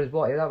definitely. I think it was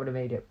that would have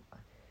made it.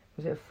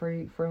 Was it a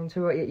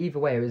 3-on-2? Either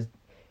way, it was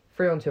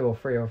 3-on-2 or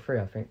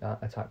 3-on-3. I think that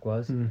attack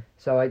was.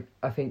 So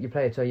I think you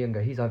play it to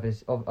Oyunga. He's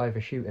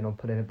either shooting or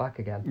putting it back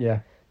again. Yeah.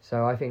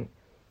 So I think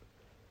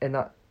in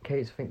that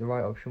case, I think the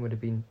right option would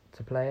have been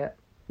to play it.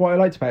 What I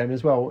liked about him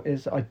as well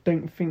is I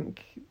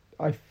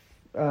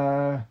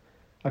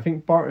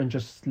think Barton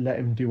just let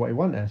him do what he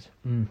wanted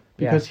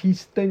because he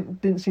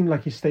didn't seem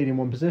like he stayed in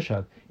one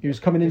position. He was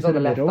coming into the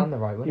middle. Left and the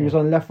right, wasn't he was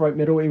on left, right,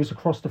 middle. He was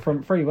across the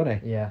front three,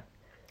 wasn't he? Yeah.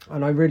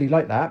 And I really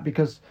like that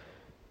because,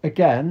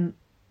 again,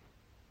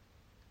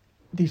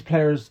 these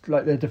players,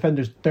 like the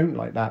defenders, don't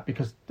like that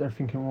because they're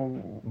thinking,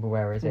 well,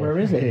 where is he? Where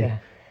is he? Yeah.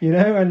 You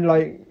know, and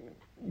like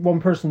one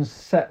person's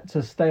set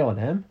to stay on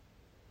him,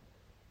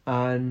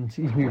 and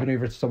he's moving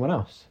over to someone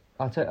else.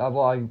 I'll tell you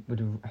what I would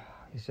have.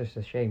 It's just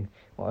a shame.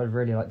 What I'd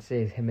really like to see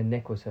is him and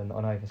Nicholson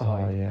on either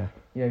side. Oh yeah.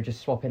 You know,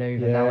 just swapping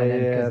over now and then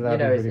because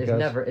really it's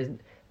never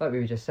isn't like we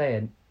were just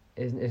saying.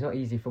 It's not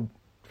easy for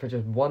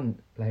just one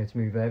player to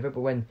move over,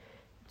 but when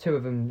two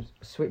of them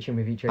switching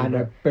with each other, and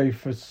they're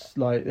both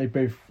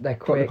they're got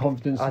quick, the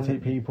confidence to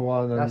take people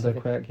on, and they're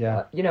quick.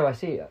 Yeah. You know, I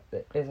see.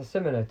 There's a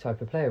similar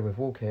type of player with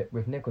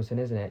with Nicholson,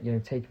 isn't it? You know,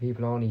 taking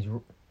people on. He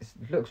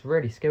looks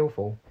really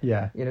skillful.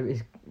 Yeah. You know,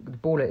 the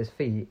ball at his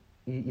feet.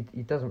 He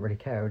doesn't really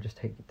care. He'll just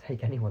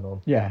take anyone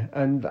on. Yeah,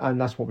 and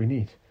that's what we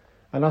need,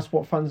 and that's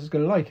what fans is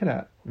going to like, isn't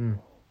it?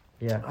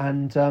 Yeah.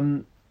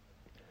 And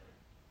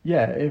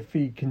if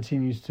he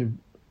continues to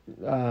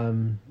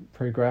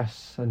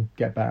progress and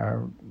get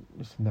better,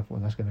 it's another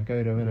one that's going to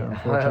go to, isn't it?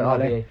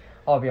 Unfortunately,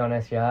 I'll be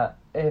honest. Yeah,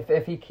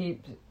 if he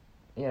keeps,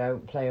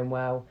 playing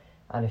well,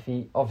 and if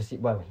he obviously,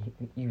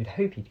 you would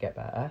hope he'd get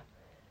better.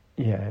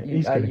 Yeah,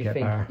 he's going to get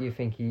better. You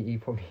think he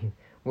probably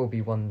will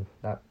be one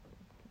that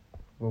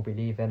will be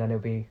leaving, and it'll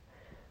be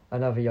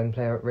another young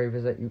player at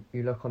Rovers that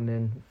you look on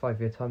in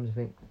 5 year times and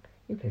think,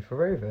 you played for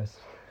Rovers.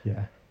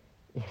 Yeah.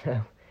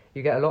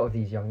 You get a lot of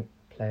these young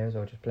players,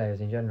 or just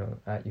players in general,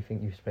 you think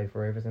you used to play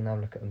for Rovers, and now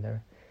look at them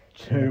there.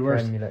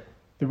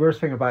 The worst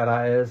thing about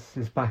that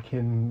is back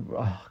in,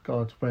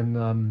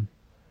 when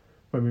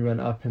we went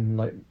up in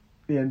like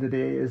the end of the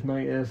 80s,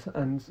 90s,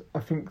 and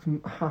I think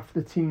half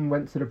the team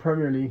went to the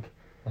Premier League.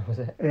 Oh, was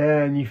it?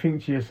 Yeah, and you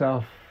think to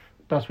yourself,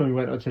 that's when we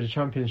went up to the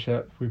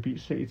Championship. We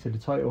beat City to the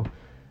title,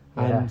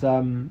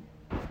 and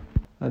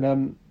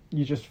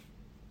you just,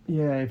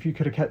 if you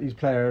could have kept these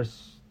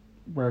players,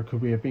 where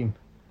could we have been?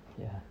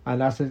 Yeah, and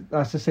that's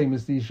the same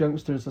as these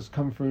youngsters that's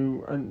come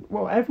through, and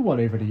everyone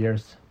over the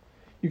years.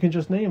 You can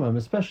just name them,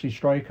 especially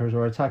strikers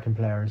or attacking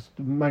players.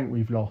 The amount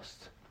we've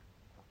lost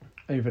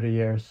over the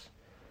years,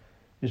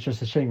 it's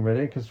just a shame,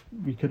 really, because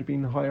we could have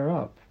been higher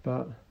up.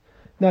 But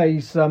no,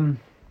 he's I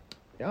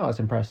was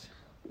impressed.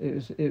 It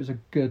was a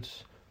good,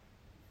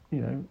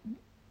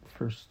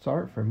 first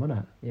start for him, wasn't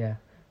it? Yeah,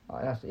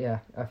 I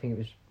think it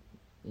was.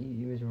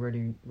 He was a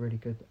really, really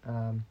good,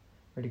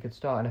 really good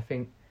start, and I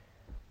think,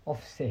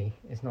 obviously,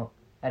 it's not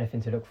anything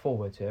to look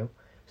forward to.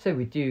 So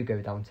we do go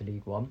down to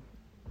League One,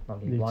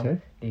 not League One,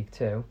 League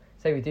Two.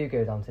 Say we do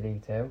go down to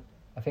League Two.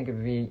 I think it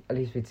would be, at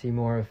least we'd see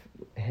more of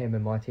him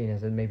and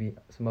Martinez, and maybe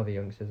some other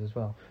youngsters as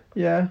well.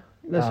 Yeah,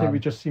 let's hope we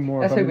just see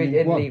more. Let's of hope we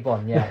in League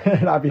One. Yeah,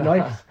 that'd be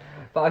nice.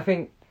 But I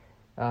think.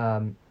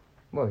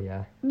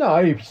 Yeah. No,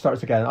 I hope he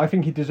starts again. I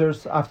think he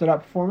deserves, after that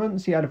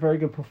performance, he had a very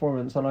good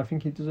performance, and I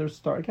think he deserves to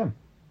start again.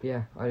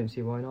 Yeah, I don't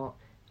see why not.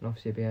 And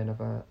obviously it'll be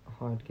another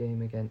hard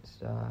game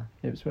against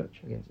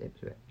Ipswich.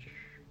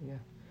 Yeah.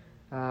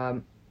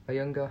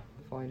 Oyunga,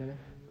 finally.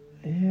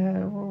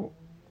 Yeah, well...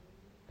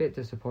 Bit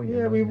disappointing.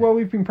 Yeah,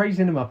 we've been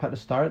praising him up at the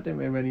start, didn't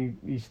we, when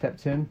he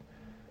stepped in.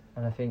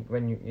 And I think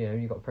when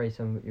you got to praise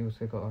him, but you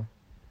also got to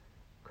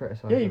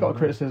criticise. Yeah, you got to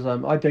criticise.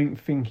 I don't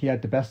think he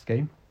had the best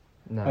game.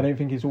 No. I don't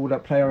think he's all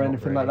that player or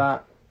anything really. like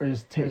that. Or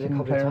is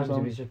taking players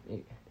on. It was just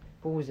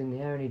ball was in the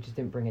air and he just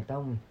didn't bring it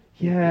down.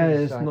 Yeah,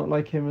 it's not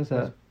like him, is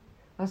it?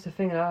 That's the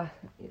thing.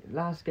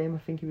 Last game, I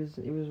think he was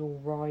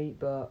all right,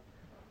 but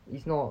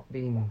he's not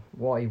been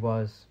what he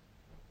was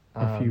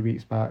a few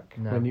weeks back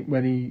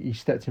when he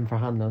stepped in for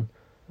Hanlon.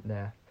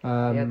 Yeah, he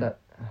had that.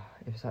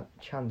 It was that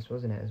chance,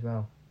 wasn't it, as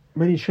well?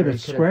 When he should have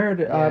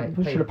squared it,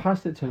 we should have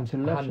passed it to him to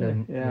the left.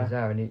 Hanlon was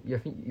there, and I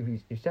think he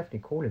was definitely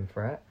calling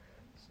for it,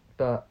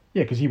 but.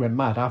 Yeah, because he went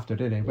mad after,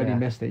 didn't he? When he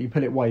missed it, he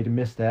put it wide and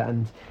missed it,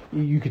 and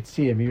you could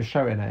see him. He was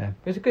shouting at him.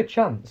 It was a good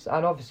chance,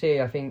 and obviously,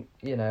 I think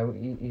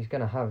he's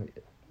gonna have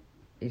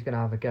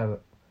a go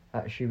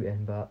at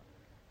shooting, but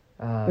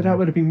that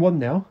would have been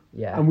 1-0.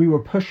 Yeah, and we were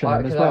pushing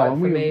him as well.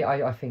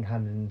 I think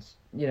Hanlon's,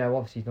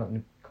 obviously he's not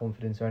in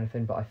confidence or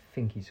anything, but I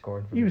think he's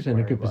scoring. He was in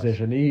a good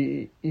position.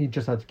 He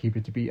just had to keep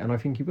it to beat, and I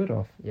think he would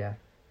have. Yeah,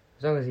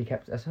 as long as he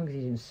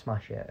didn't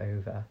smash it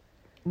over.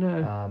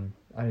 No.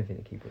 I don't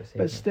think the keeper was safe.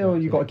 But still,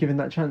 you got to give him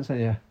that chance,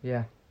 haven't you?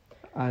 Yeah.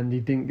 And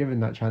he didn't give him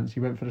that chance. He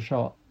went for the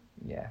shot.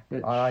 Yeah.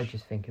 I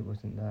just think it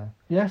wasn't there.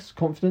 Yes,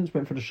 confidence,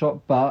 went for the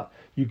shot, but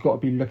you've got to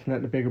be looking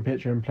at the bigger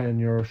picture and playing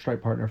your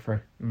strike partner free.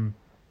 Mm.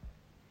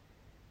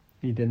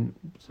 He didn't,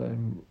 so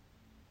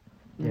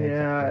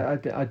Yeah,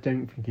 exactly. I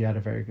don't think he had a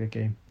very good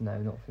game. No,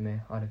 not for me.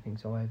 I don't think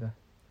so either.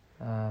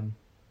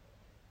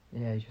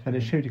 Yeah, and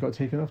it showed he got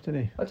taken off,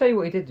 didn't he? I'll tell you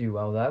what he did do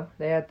well though.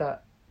 They had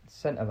that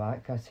centre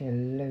back. I've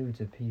seen loads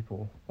of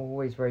people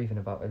always raving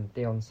about him,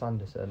 Dion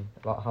Sanderson,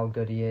 about how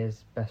good he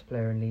is, best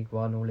player in League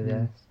One, all of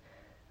this.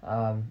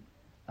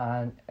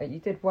 And he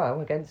did well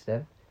against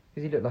him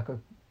because he looked like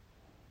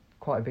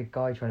quite a big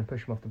guy trying to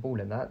push him off the ball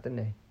in that,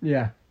 didn't he?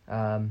 Yeah.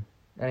 And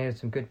he had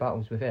some good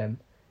battles with him.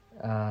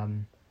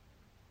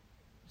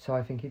 So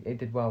I think he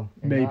did well.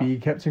 Maybe he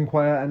kept him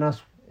quiet, and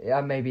that's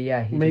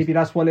maybe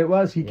that's what it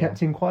was. He kept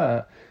him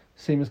quiet,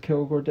 same as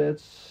Kilgore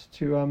did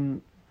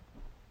to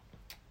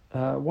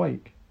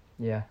Wyke.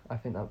 Yeah, I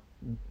think that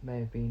may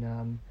have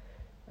been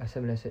a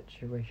similar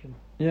situation.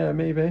 Yeah,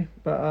 maybe,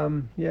 but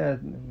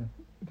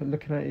but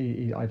looking at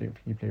it, I don't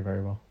think he played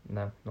very well.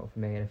 No, not for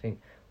me. And I think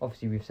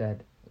obviously we've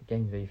said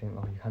games where you think,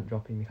 oh, you can't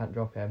drop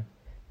him.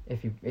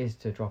 If he is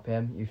to drop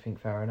him, you think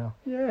fair enough.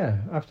 Yeah,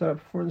 after that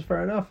performance,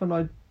 fair enough, and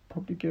I'd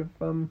probably give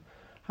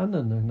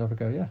Hanlon another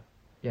go. Yeah.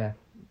 Yeah.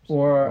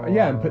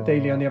 And put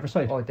Daly on the other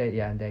side. And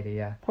Daly,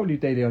 yeah. Probably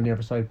Daly on the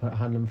other side, put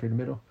Hanlon through the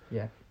middle.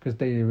 Yeah. Because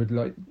Daly would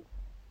like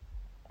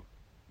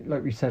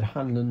we said,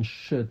 Hanlon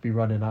should be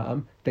running at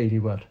him. Daly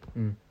would.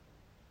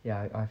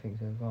 Yeah, I think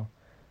so as well.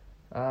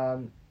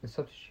 The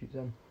substitutes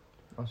then,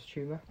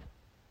 Ostuma.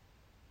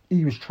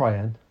 He was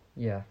trying.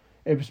 Yeah.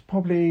 It was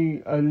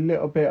probably a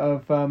little bit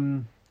of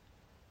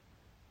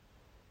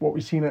what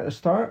we've seen at the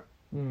start.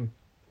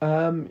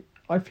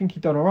 I think he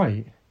done all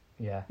right.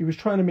 Yeah. He was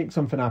trying to make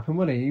something happen,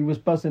 wasn't he? He was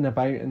buzzing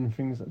about and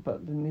things,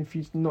 but then if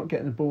he's not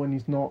getting the ball and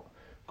he's not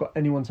got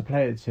anyone to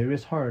play it to,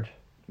 it's hard.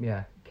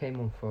 Yeah, came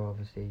on for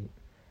obviously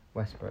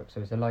Westbrook, so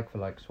it's a like for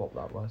like swap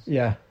that was.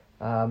 Yeah.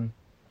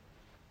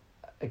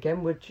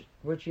 Again,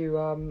 would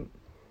you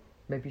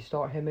maybe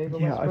start him over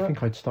Westbrook? I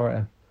think I'd start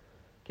him.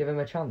 Give him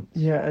a chance.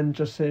 Yeah, and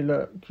just say,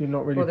 look, you're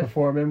not really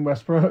performing,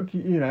 Westbrook.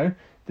 You know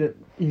that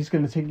he's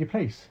going to take your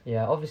place.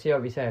 Yeah, obviously,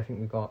 like we say, I think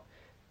we've got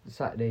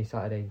Saturday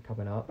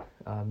coming up.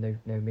 No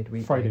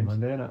midweek. Friday, games.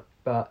 Monday, innit?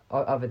 But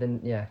other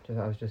than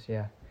I was just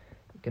going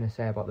to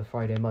say about the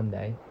Friday,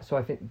 Monday. So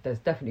I think there's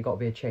definitely got to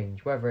be a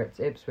change, whether it's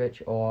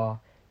Ipswich or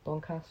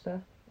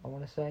Doncaster. I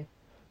want to say.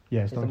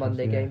 Yeah, it's a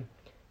Monday game.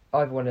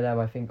 Either one of them,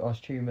 I think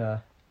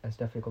Ostuma has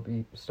definitely got to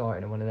be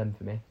starting on one of them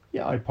for me.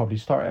 Yeah, I'd probably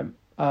start him.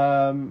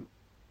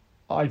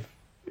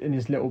 In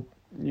his little,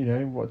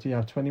 what do you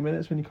have? 20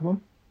 minutes when you come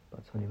on?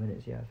 About 20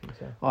 minutes, yeah, I think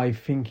so. I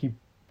think he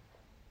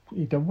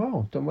done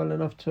well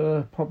enough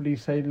to probably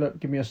say, look,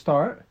 give me a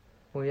start.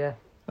 Well, yeah.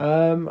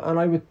 And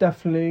I would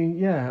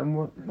definitely, and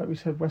like we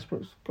said,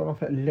 Westbrook's gone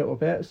off it a little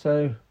bit,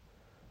 so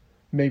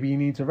maybe he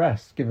needs a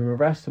rest. Give him a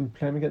rest and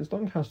play him against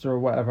Doncaster or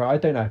whatever. I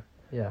don't know.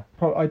 Yeah.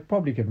 I'd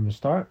probably give him a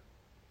start.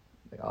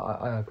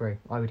 I agree.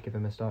 I would give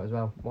him a start as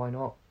well. Why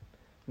not?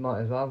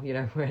 Might as well.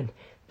 We're in the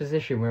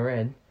position we're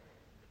in.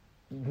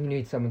 We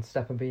need someone to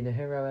step and be the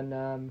hero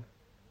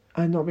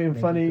and not being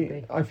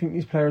funny, I think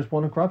these players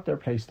want to grab their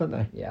place, don't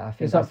they? Yeah, I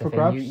think that's the thing.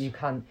 Grabs?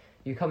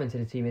 You come into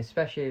the team,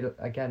 especially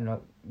again,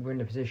 like we're in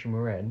the position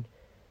we're in.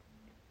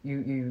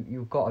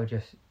 You've got to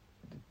just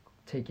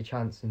take your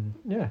chance and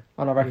and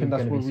I reckon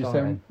that's what we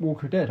said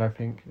Walker did. I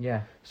think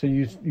So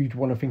you'd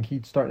want to think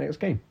he'd start next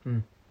game,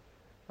 and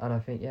I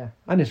think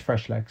and his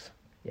fresh legs.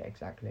 Yeah,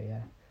 exactly.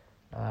 Yeah,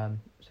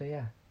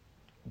 so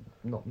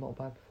not a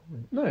bad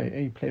performance. No,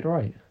 he played all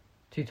right.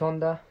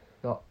 Tutonda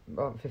got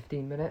about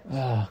 15 minutes.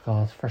 Oh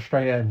God,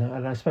 frustrating,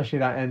 and especially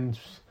that end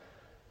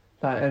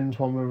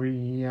one where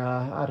we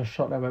had a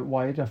shot that went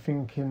wide. I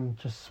think and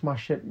just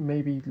smash it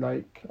maybe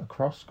like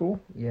across goal.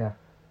 Yeah.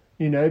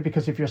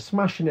 Because if you're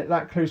smashing it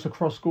that close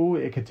across goal,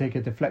 it could take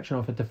a deflection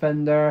off a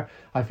defender.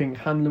 I think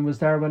Hanlon was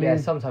there when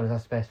sometimes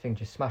that's the best thing.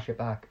 Just smash it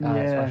back.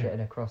 Smash it in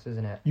across,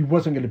 isn't it? You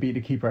wasn't going to beat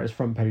the keeper at his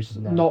front post.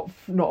 No.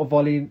 Not a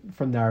volley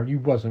from there. You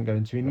wasn't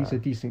going to. And he's a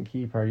decent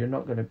keeper. You're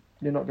not going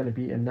to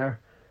beat him there.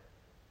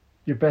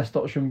 Your best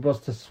option was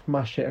to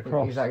smash it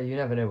across. Exactly. You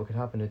never know what could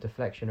happen. A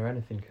deflection or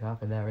anything could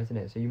happen there, isn't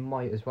it? So you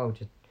might as well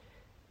just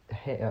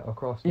hit it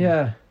across.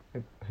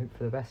 Hope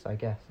for the best, I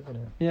guess, isn't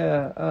it?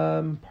 Yeah.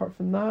 Apart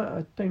from that,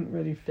 I don't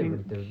really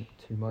think... Didn't really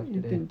do too much, He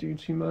didn't do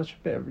too much.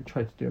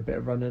 Tried to do a bit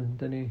of running,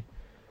 didn't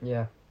he?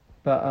 Yeah.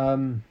 But,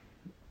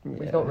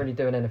 he's not really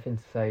doing anything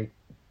to say,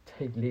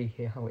 take Lee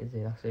here out, is he?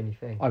 That's the only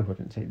thing. I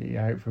wouldn't take Lee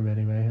out from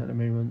anyway at the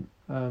moment.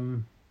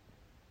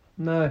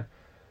 No,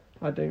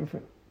 I don't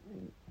think...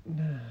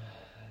 No.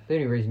 The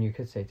only reason you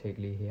could say take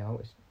Lee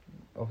out is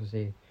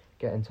obviously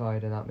getting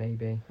tired of that,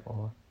 maybe,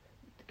 or...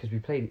 Because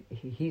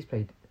he's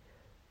played...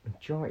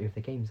 majority of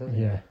the games, hasn't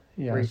he?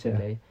 Yeah,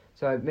 recently.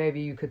 So maybe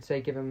you could say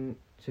give him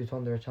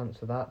Tutonda a chance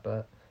for that,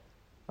 but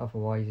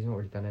otherwise he's not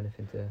really done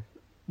anything to.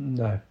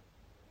 No,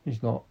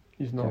 he's not.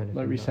 He's not.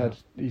 Like we said,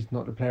 he's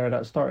not the player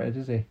that started,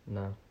 is he?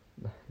 No.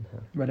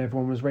 When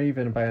everyone was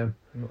raving about him.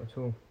 Not at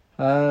all.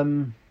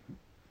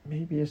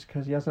 Maybe it's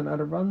because he hasn't had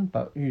a run,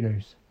 but who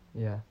knows?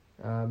 Yeah.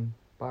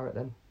 Barrett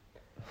then.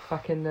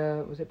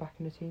 Was it back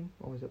in the team,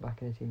 or was it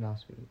back in the team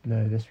last week?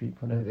 No, this week.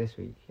 This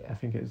week. Yeah. I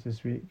think it was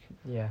this week.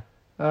 Yeah.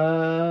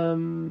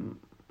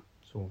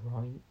 all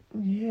right.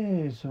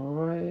 Yeah, he's all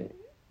right.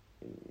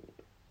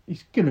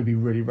 He's going to be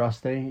really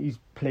rusty. He's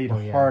played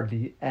yeah.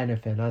 hardly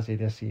anything, has he,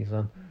 this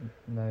season?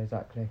 No,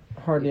 exactly.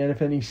 Hardly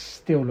anything. He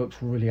still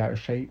looks really out of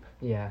shape.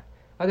 Yeah.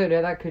 I don't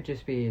know, that could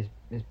just be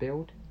his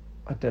build.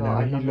 I don't know.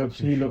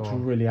 He looks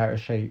really out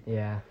of shape.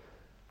 Yeah.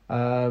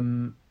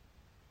 The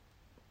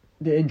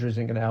injury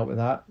isn't going to help with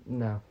that.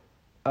 No.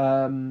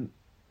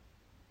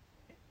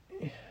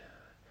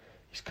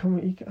 He's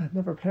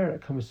another player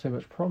that comes with so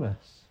much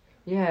promise.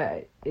 Yeah,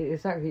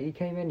 exactly. He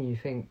came in and you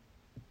think,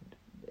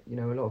 a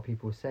lot of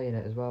people were saying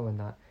it as well, and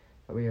that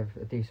we have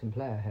a decent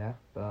player here,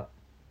 but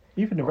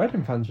even the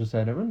Reading fans were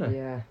saying it, weren't they?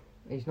 Yeah,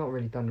 he's not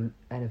really done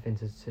anything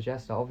to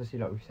suggest that. Obviously,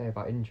 like we say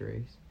about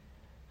injuries,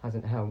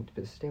 hasn't helped,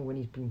 but still, when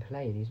he's been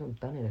playing, he's not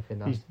done anything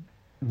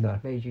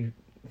that's made you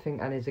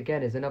think. And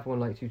it's another one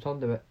like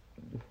Tutonda, but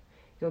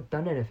he's not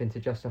done anything to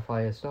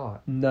justify a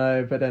start.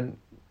 No, but then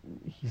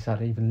he's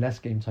had even less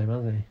game time,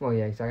 hasn't he? Well,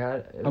 yeah,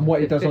 exactly. And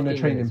what he does on the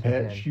training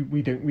pitch,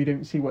 we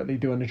don't see what they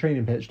do on the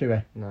training pitch, do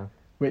we? No.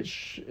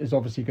 Which is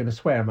obviously going to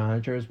sway a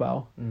manager as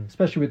well,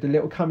 especially with the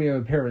little cameo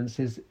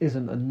appearances.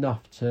 Isn't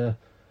enough to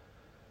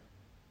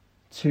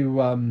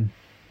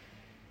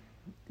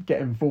get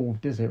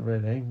involved, is it?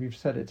 Really? We've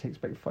said it takes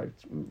about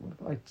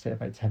I'd say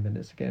about 10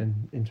 minutes to get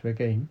into a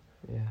game.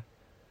 Yeah.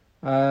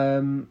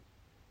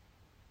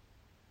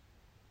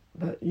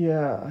 But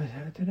yeah, I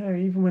don't know.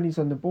 Even when he's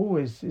on the ball,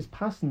 his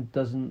passing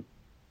doesn't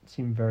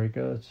seem very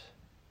good.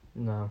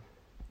 No,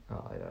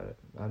 I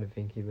don't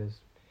think he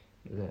was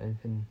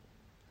anything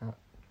that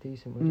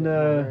decent. Was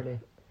no, it? Not really.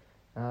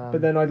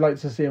 But then I'd like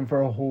to see him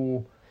for a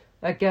whole.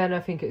 Again, I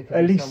think it could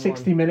at be least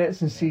 60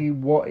 minutes and see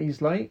what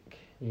he's like.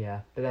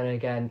 Yeah, but then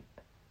again,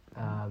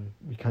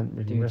 you can't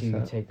really risk that. Do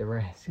you take the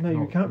risk? No,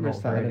 you can't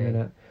risk that in a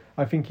minute.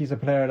 I think he's a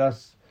player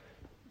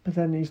but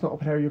then he's not a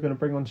player you're going to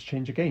bring on to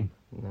change a game.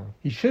 No.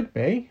 He should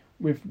be,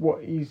 with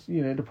what he's,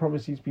 the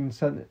promise he's been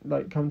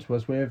come to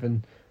us with,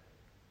 and,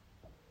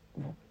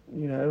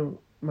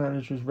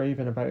 managers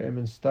raving about him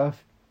and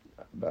stuff.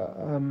 But,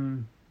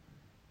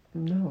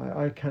 no,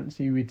 I can't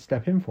see who he'd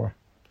step in for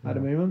at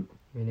the moment.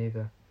 Me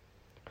neither.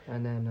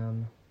 And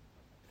then,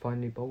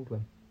 finally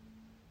Baldwin.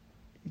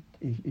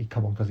 He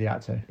come on because he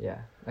had to. Yeah.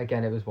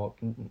 Again, it was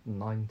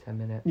 9-10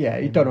 minutes. Yeah,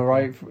 he done all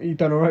right. He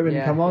done all right when he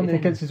come on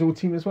against his old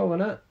team as well,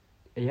 wasn't it?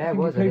 Yeah, it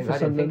was. I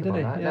didn't think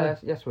about that. Yeah. No,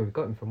 that's where we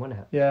got him from, wasn't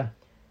it? Yeah.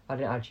 I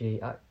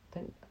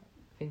didn't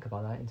think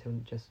about that until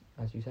just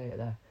as you say it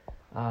there.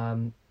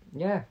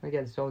 Yeah,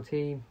 against the old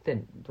team,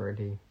 didn't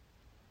really.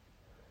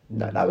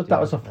 No, that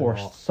was a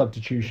forced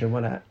substitution,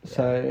 wasn't it? Yeah.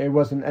 So it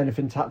wasn't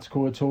anything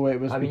tactical at all. It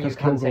was because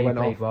Kilgore went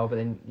off. He played well, but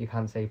then you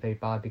can't say he played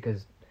bad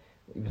because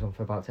he was on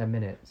for about 10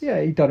 minutes.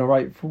 Yeah, he done all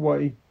right for what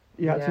he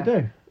had to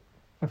do.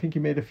 I think he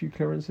made a few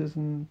clearances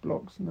and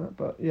blocks and that,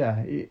 but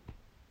yeah,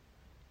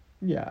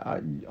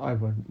 I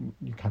wouldn't.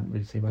 You can't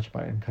really say much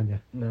about him, can you?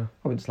 No.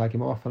 I wouldn't slag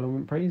him off and I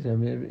wouldn't praise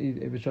him.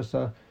 It was just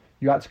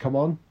you had to come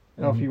on,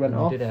 and off you went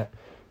off, did it.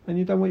 And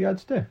you done what you had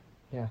to do.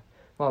 Yeah.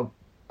 Well,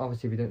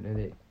 obviously we don't know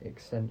the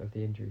extent of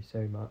the injury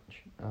so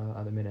much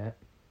at the minute,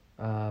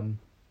 so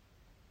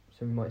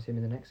we might see him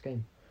in the next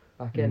game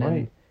back in.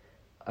 And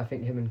I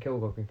think him and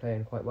Kilgore have been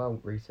playing quite well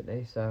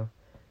recently, so.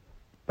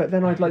 But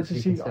then I'd like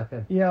to see. I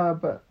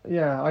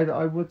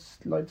would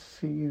like to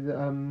see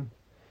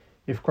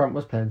if Grant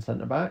was playing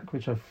centre back,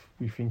 which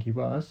we think he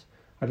was.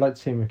 I'd like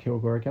to see him with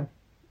Kilgore again.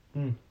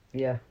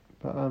 Yeah.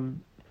 But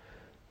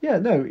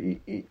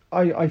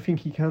I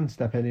think he can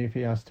step in if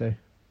he has to.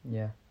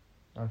 Yeah,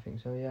 I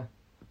think so. Yeah,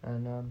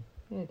 and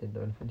it didn't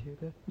do anything too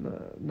good. No,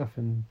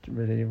 nothing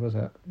really, was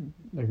it?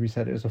 Like we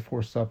said, it was a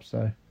forced sub,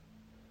 so.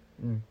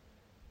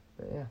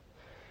 But yeah,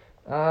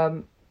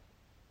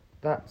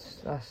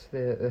 that's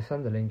the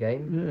Sunderland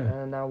game.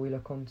 Yeah. And now we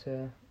look on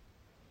to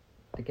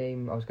the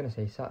game. I was going to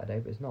say Saturday,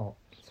 but it's not.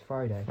 It's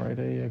Friday.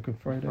 Good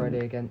Friday.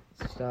 Friday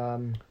against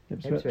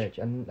Ipswich,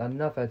 and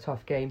another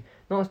tough game.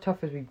 Not as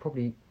tough as we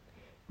probably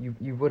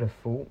you would have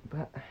thought,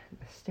 but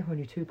still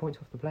only 2 points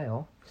off the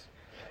playoffs.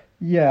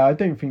 Yeah, I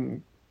don't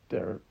think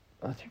they're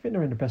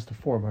in the best of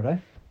form, are they?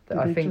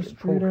 I think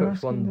Paul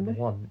Cook's won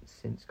once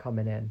since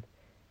coming in.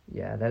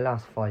 Yeah, their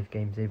last 5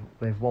 games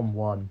they've won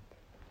 1,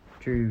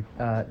 drew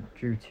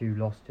 2,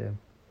 lost 2.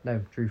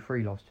 No, drew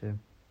 3, lost 2.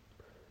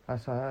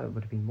 That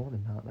would have been more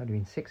than that. That would have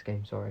been 6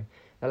 games. Sorry,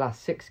 the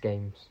last 6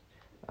 games.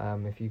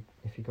 If you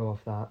go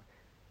off that,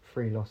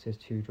 3 losses,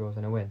 2 draws,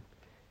 and a win.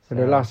 So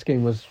their last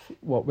game was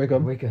what,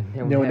 Wigan?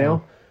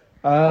 0-0.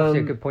 Obviously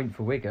a good point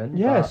for Wigan.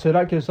 Yeah, so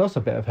that gives us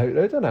a bit of hope,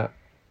 though, doesn't it?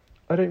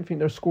 I don't think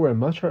they're scoring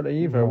much, are they,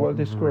 either? What have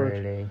they scored?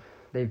 Really.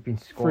 They've been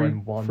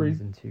scoring 1s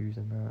and 2s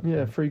and that.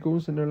 Yeah, 3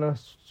 goals in their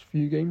last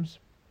few games.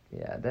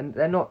 Yeah, then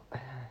they're not. I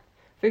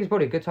think it's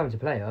probably a good time to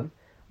play them,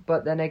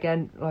 but then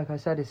again, like I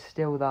said, it's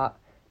still that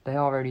they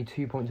are only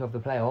 2 points off the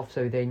playoff,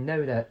 so they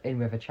know they're in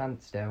with a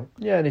chance still.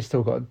 Yeah, and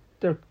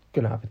they're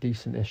gonna have a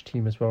decent-ish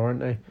team as well, aren't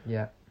they?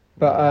 Yeah.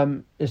 But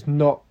it's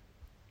not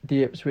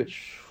the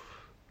Ipswich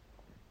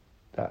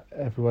that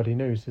everybody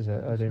knows, is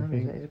it? I don't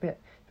think. It's a bit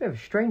of a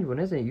strange one,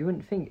 isn't it? You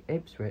wouldn't think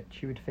Ipswich.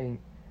 You would think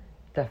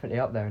definitely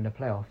up there in the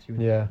playoffs. You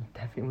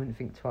definitely wouldn't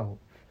think 12th.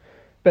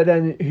 But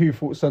then, who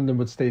thought Sunderland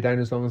would stay down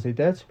as long as they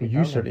did? Well,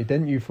 you certainly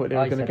didn't. You thought they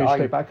were going to go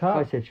straight back up.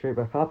 I said straight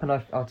back up, and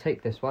I'll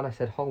take this one. I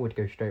said Hull would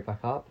go straight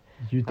back up.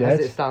 You did. As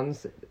it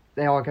stands,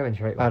 they are going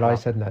straight back up. And I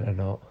said, no, they're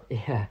not.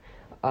 Yeah.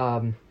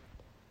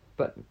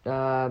 But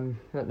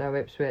no,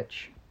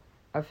 Ipswich,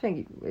 I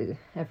think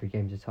every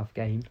game's a tough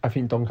game. I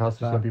think Doncastle's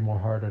going to be more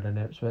harder than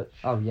Ipswich.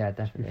 Oh, yeah,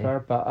 definitely. To be fair.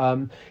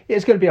 But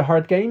it's going to be a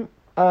hard game.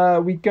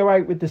 We go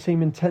out with the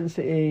same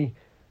intensity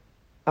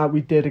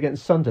we did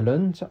against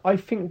Sunderland. I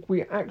think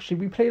we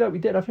played like we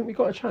did. I think we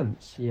got a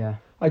chance. Yeah,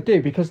 I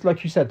do, because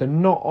like you said, they're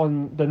not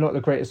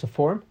the greatest of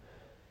form.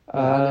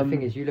 And the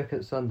thing is, you look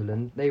at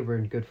Sunderland; they were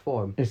in good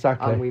form.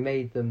 Exactly, and we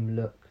made them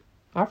look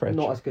average.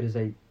 Not as good as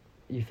they.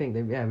 You think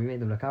we made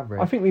them look average.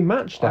 I think we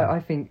matched them. I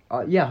think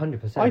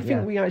 100%. I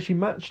think we actually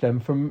matched them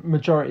for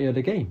majority of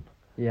the game.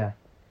 Yeah.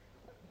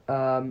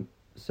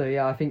 So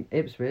yeah, I think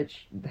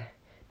Ipswich,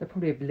 they're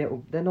probably a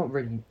little. They're not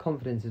really.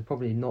 Confidence is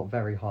probably not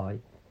very high.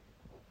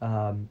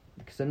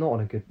 Because they're not on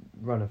a good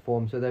run of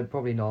form, so they're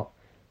probably not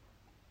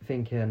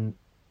thinking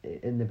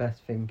in the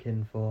best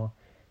thinking for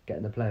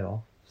getting the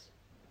playoffs.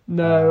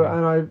 No,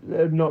 and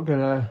I'm not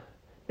gonna.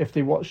 If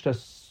they watched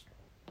us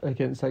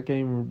against that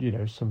game,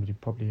 somebody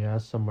probably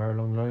has somewhere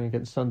along the line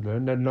against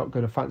Sunderland. They're not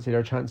going to fancy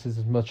their chances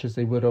as much as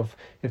they would have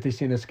if they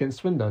seen us against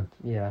Swindon.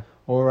 Yeah.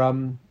 Or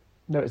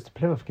no, it's the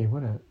Plymouth game,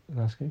 wasn't it?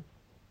 The last game.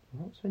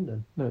 Not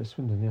Swindon. No, it's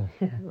Swindon.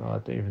 Yeah. I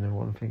don't even know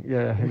what I'm thinking.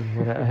 Yeah,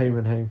 home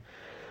and home.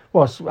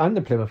 Well, and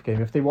the Plymouth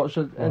game. If they watched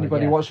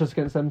watched us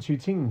against them two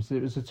teams,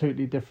 it was a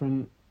totally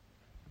different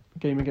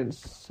game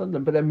against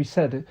Sunderland. But then we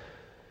said,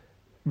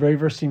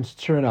 Rovers seems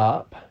to turn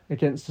up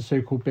against the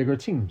so-called bigger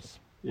teams,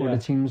 or the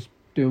teams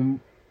doing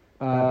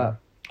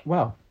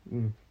well,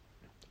 and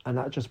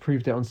that just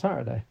proved it on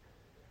Saturday.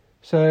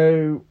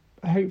 So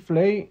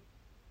hopefully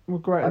we'll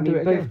go out and do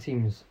it again. Both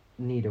teams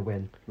need a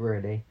win,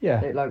 really.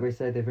 Yeah. Like we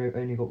said, they've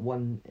only got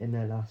one in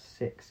their last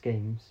 6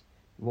 games,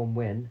 1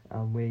 win,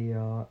 and we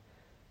are.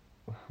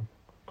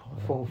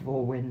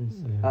 4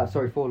 wins. Yeah.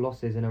 4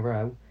 losses in a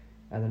row,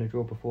 and then a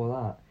draw before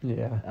that.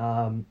 Yeah.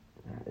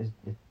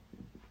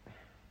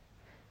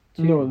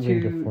 No one's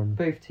in good form.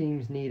 Both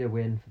teams need a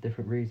win for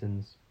different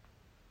reasons,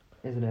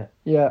 isn't it?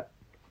 Yeah,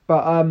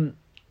 but I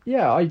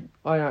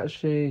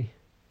actually,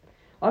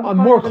 I'm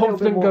more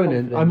confident going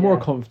in. I'm more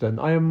confident.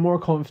 I am more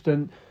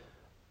confident.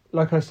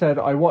 Like I said,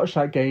 I watched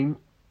that game.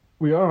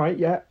 We were all right.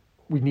 Yeah,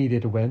 we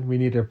needed a win. We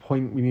needed a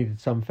point. We needed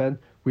something.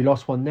 We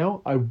lost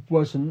 1-0. I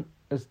wasn't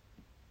as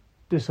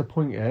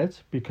disappointed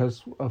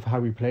because of how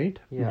we played.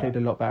 Yeah. We played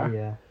a lot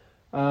better.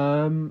 Yeah.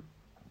 And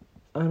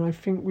I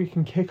think we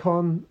can kick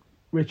on,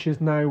 which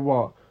is now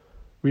what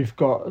we've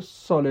got a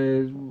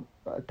solid.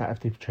 That if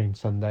they've trained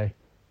Sunday,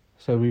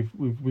 so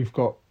we've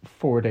got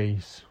 4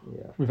 days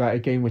without a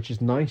game, which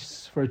is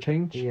nice for a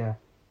change. Yeah.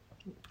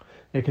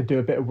 They can do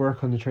a bit of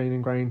work on the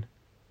training ground,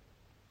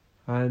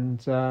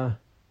 and see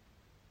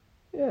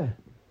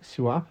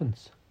what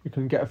happens. We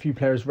can get a few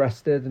players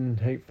rested and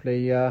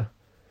hopefully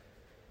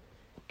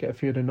get a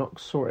few of the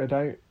knocks sorted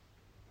out.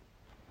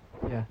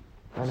 Yeah.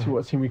 See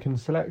what team we can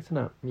select in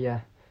that.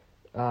 Yeah.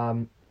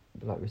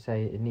 Like we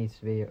say, it needs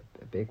to be a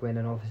big win,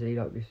 and obviously,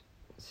 like we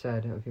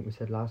said, I think we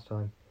said last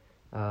time,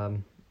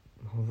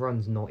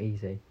 run's not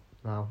easy.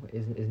 Now,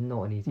 is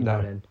not an easy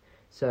running.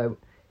 So,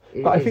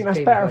 but I think that's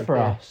better for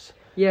us.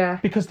 Yeah.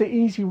 Because the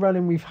easy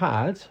running we've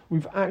had,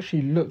 we've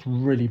actually looked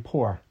really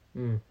poor.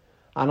 Mm.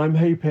 And I'm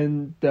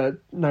hoping that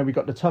now we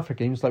got the tougher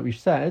games, like we've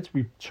said,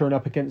 we turn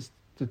up against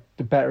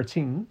the better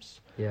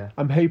teams. Yeah.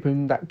 I'm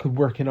hoping that could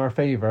work in our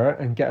favour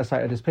and get us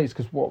out of this place,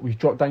 because we've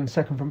dropped down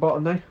second from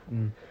bottom now.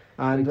 Mm.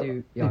 And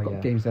they've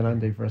got games in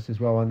hand over us as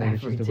well, aren't they?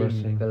 Which is the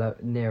worst thing.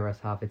 Near us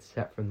have,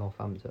 except from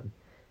Northampton.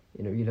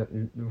 You look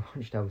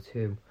Rochdale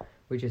too.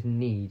 We just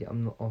need.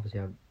 I'm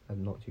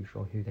not too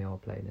sure who they are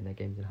playing in their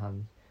games in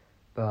hand,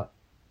 but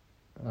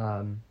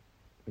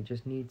we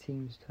just need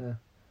teams to.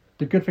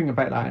 The good thing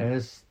about that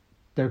is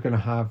they're going to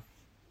have.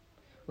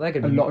 They're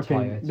going to be lot of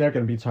tired. Games. They're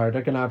going to be tired.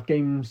 They're going to have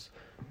games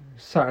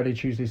Saturday,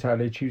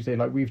 Tuesday,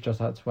 like we've just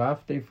had to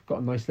have. They've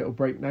got a nice little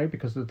break now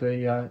because of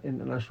the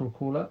international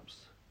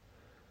call-ups.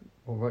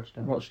 Or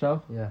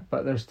Rochdale. Yeah.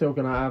 But they're still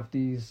going to have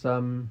these.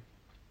 They're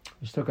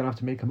still going to have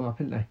to make them up,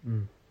 aren't they?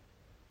 Mm.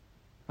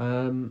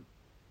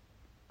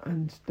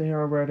 And they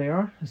are where they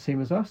are, the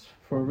same as us,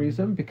 for a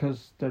reason,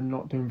 because they're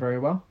not doing very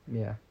well.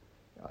 Yeah.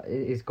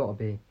 It's got to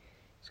be.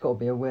 It's got to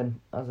be a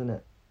win, hasn't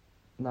it?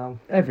 Now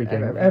every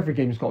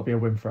game's got to be a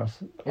win for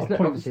us. Our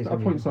point's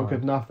not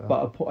good enough,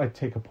 but I'd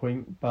take a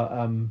point. But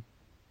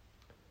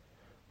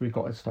we've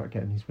got to start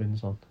getting these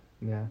wins on.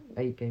 Yeah,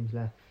 8 games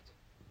left.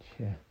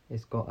 Yeah,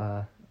 it's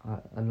got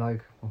and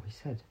like what we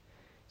said,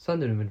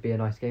 Sunderland would be a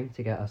nice game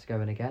to get us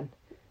going again,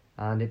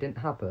 and it didn't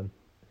happen.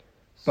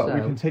 But we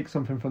can take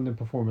something from the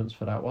performance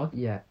for that one.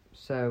 Yeah.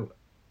 So,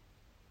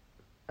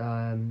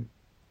 a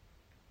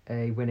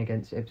win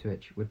against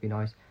Ipswich would be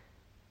nice.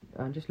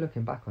 And just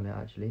looking back on it,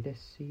 actually, this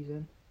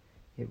season,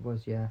 it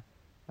was, a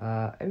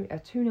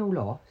 2-0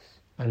 loss.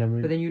 But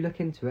then you look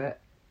into it,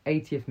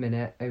 80th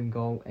minute, own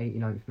goal,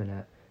 89th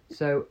minute.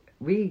 So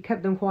we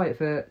kept them quiet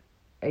for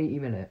 80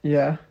 minutes.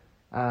 Yeah.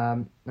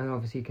 And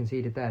obviously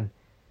conceded then.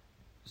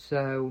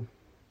 So,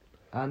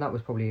 and that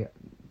was near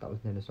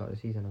the start of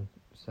the season.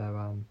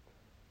 So,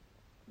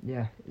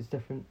 yeah, it's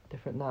different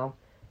now.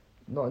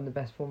 Not in the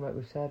best form like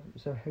we've said.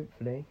 So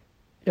hopefully.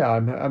 Yeah,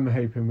 I'm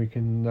hoping we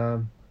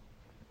can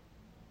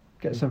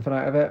get something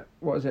out of it.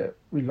 What is it?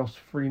 We lost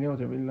 3-0,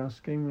 didn't we,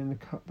 last game in the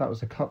cup? That was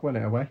the cup,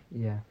 wasn't it, away?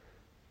 Yeah.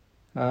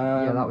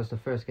 Yeah, that was the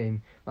first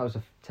game. That was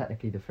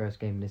technically the first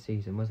game of the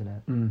season, wasn't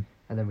it? Mm.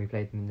 And then we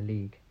played them in the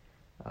league.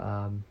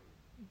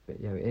 But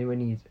yeah, a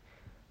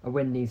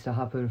win needs to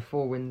happen.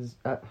 4 wins.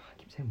 I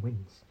keep saying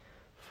wins.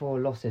 4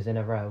 losses in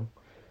a row.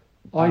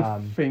 I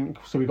think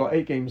so. We got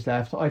 8 games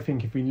left. I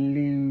think if we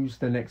lose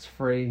the next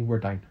 3, we're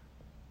down.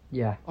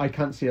 Yeah, I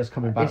can't see us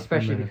coming back.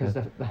 Especially because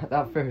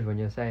that third one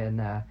you're saying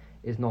there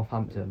is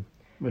Northampton.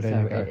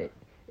 So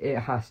it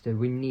has to.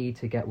 We need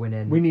to get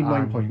winning. We need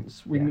 9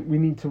 points. We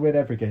need to win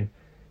every game.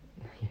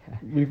 Yeah,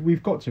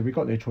 we've got to. We've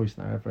got no choice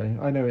now, have we?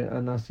 I know it,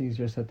 and that's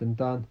easier said than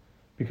done,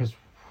 because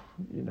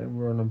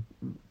we're on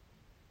a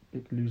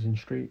big losing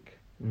streak,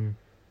 and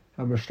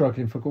we're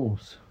struggling for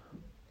goals.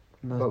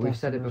 But we've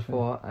said it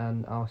before,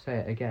 and I'll say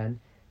it again.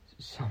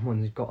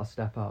 Someone's got to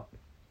step up.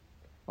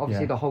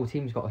 Obviously, the whole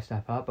team's got to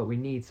step up, but we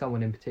need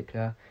someone in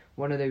particular.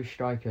 One of those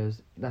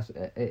strikers.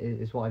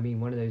 Is what I mean.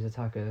 One of those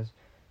attackers.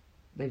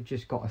 They've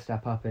just got to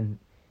step up, and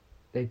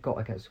they've got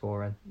to get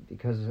scoring,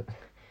 because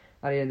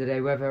at the end of the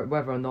day,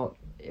 whether or not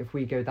if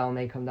we go down,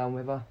 they come down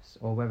with us,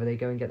 or whether they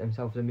go and get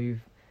themselves a move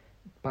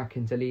back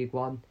into League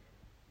One,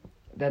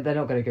 they're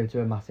not going to go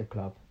to a massive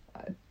club.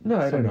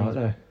 No, they're not.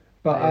 No.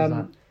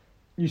 But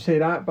you say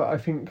that, but I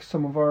think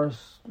some of our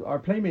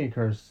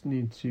playmakers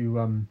need to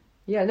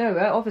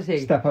obviously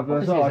step up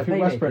as well. I think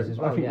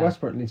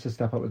Westbrook needs to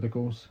step up with the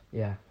goals.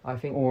 Yeah, I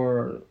think.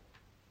 Or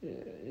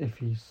if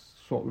he's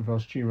swapped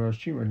with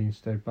Tumor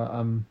needs to. But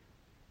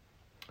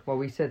well,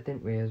 we said,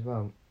 didn't we, as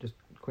well, just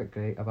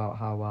quickly, about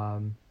how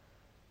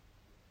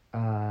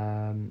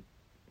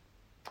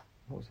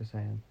what was I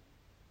saying?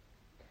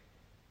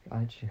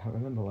 I actually can't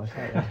remember what I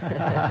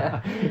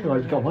said. Well,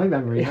 you've got my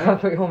memory. Yeah,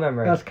 I've got your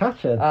memory. That's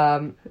catching.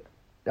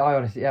 I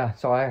honestly,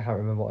 sorry, I can't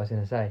remember what I was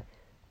going to say.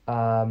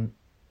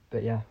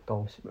 But yeah,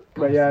 goals.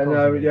 But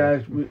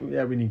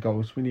we need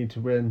goals. We need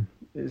to win.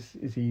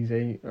 It's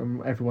easy.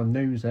 Everyone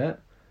knows it.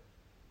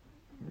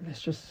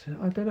 It's just,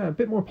 I don't know, a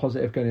bit more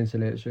positive going into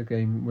the Ipswich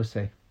game. We'll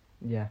see.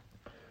 Yeah.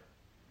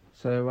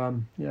 So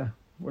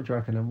what do you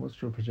reckon? And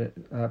what's your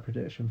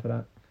prediction for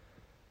that?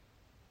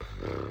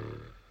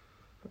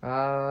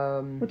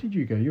 What did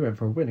you go? You went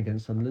for a win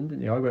against Sunderland,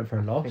 didn't you? I went for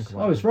a loss.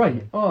 I was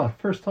right.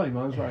 First time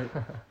I was right.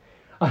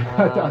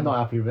 I'm not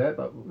happy with it,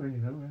 but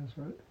that's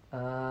right.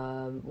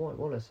 What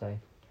will I say?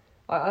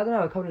 I don't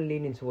know. I'm kind of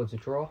leaning towards a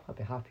draw. I'd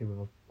be happy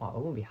with. I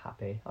wouldn't be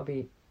happy.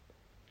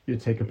 You'd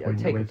take a point.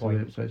 Take a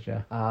point. Ipswich,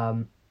 yeah.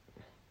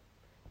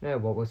 No,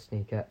 we'll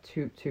sneak it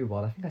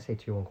 2-1. I think I say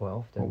 2-1 quite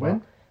often. What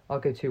win? I'll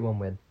go 2-1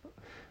 win.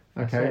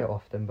 Okay. I say it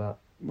often, but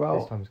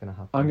this time's going to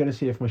happen. I'm going to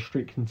see if my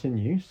streak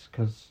continues,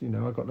 because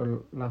I got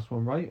the last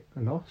one right, a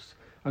loss.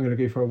 I'm going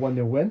to go for a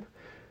 1-0 win,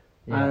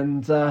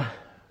 and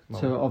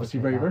obviously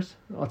Rovers.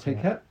 I'll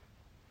take it.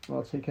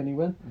 I'll take any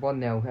win.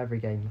 1-0 every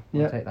game.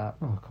 I'll take that.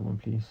 Oh, come on,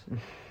 please.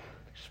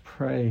 Just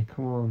pray.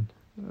 Come on,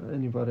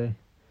 anybody.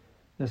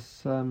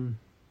 This I'm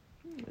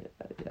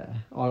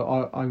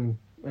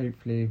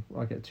hopefully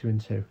I get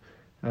 2-2,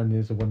 and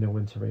there's a 1-0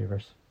 win to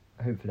Rovers.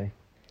 Hopefully,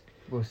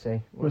 we'll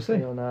see. We'll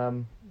see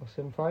on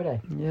Friday.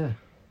 Yeah.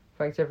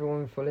 Thanks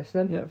everyone for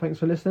listening. Yeah, thanks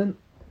for listening.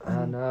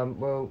 And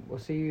we'll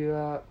see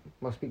you.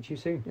 We'll speak to you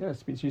soon. Yeah,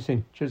 speak to you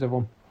soon. Cheers,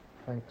 everyone.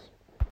 Thanks.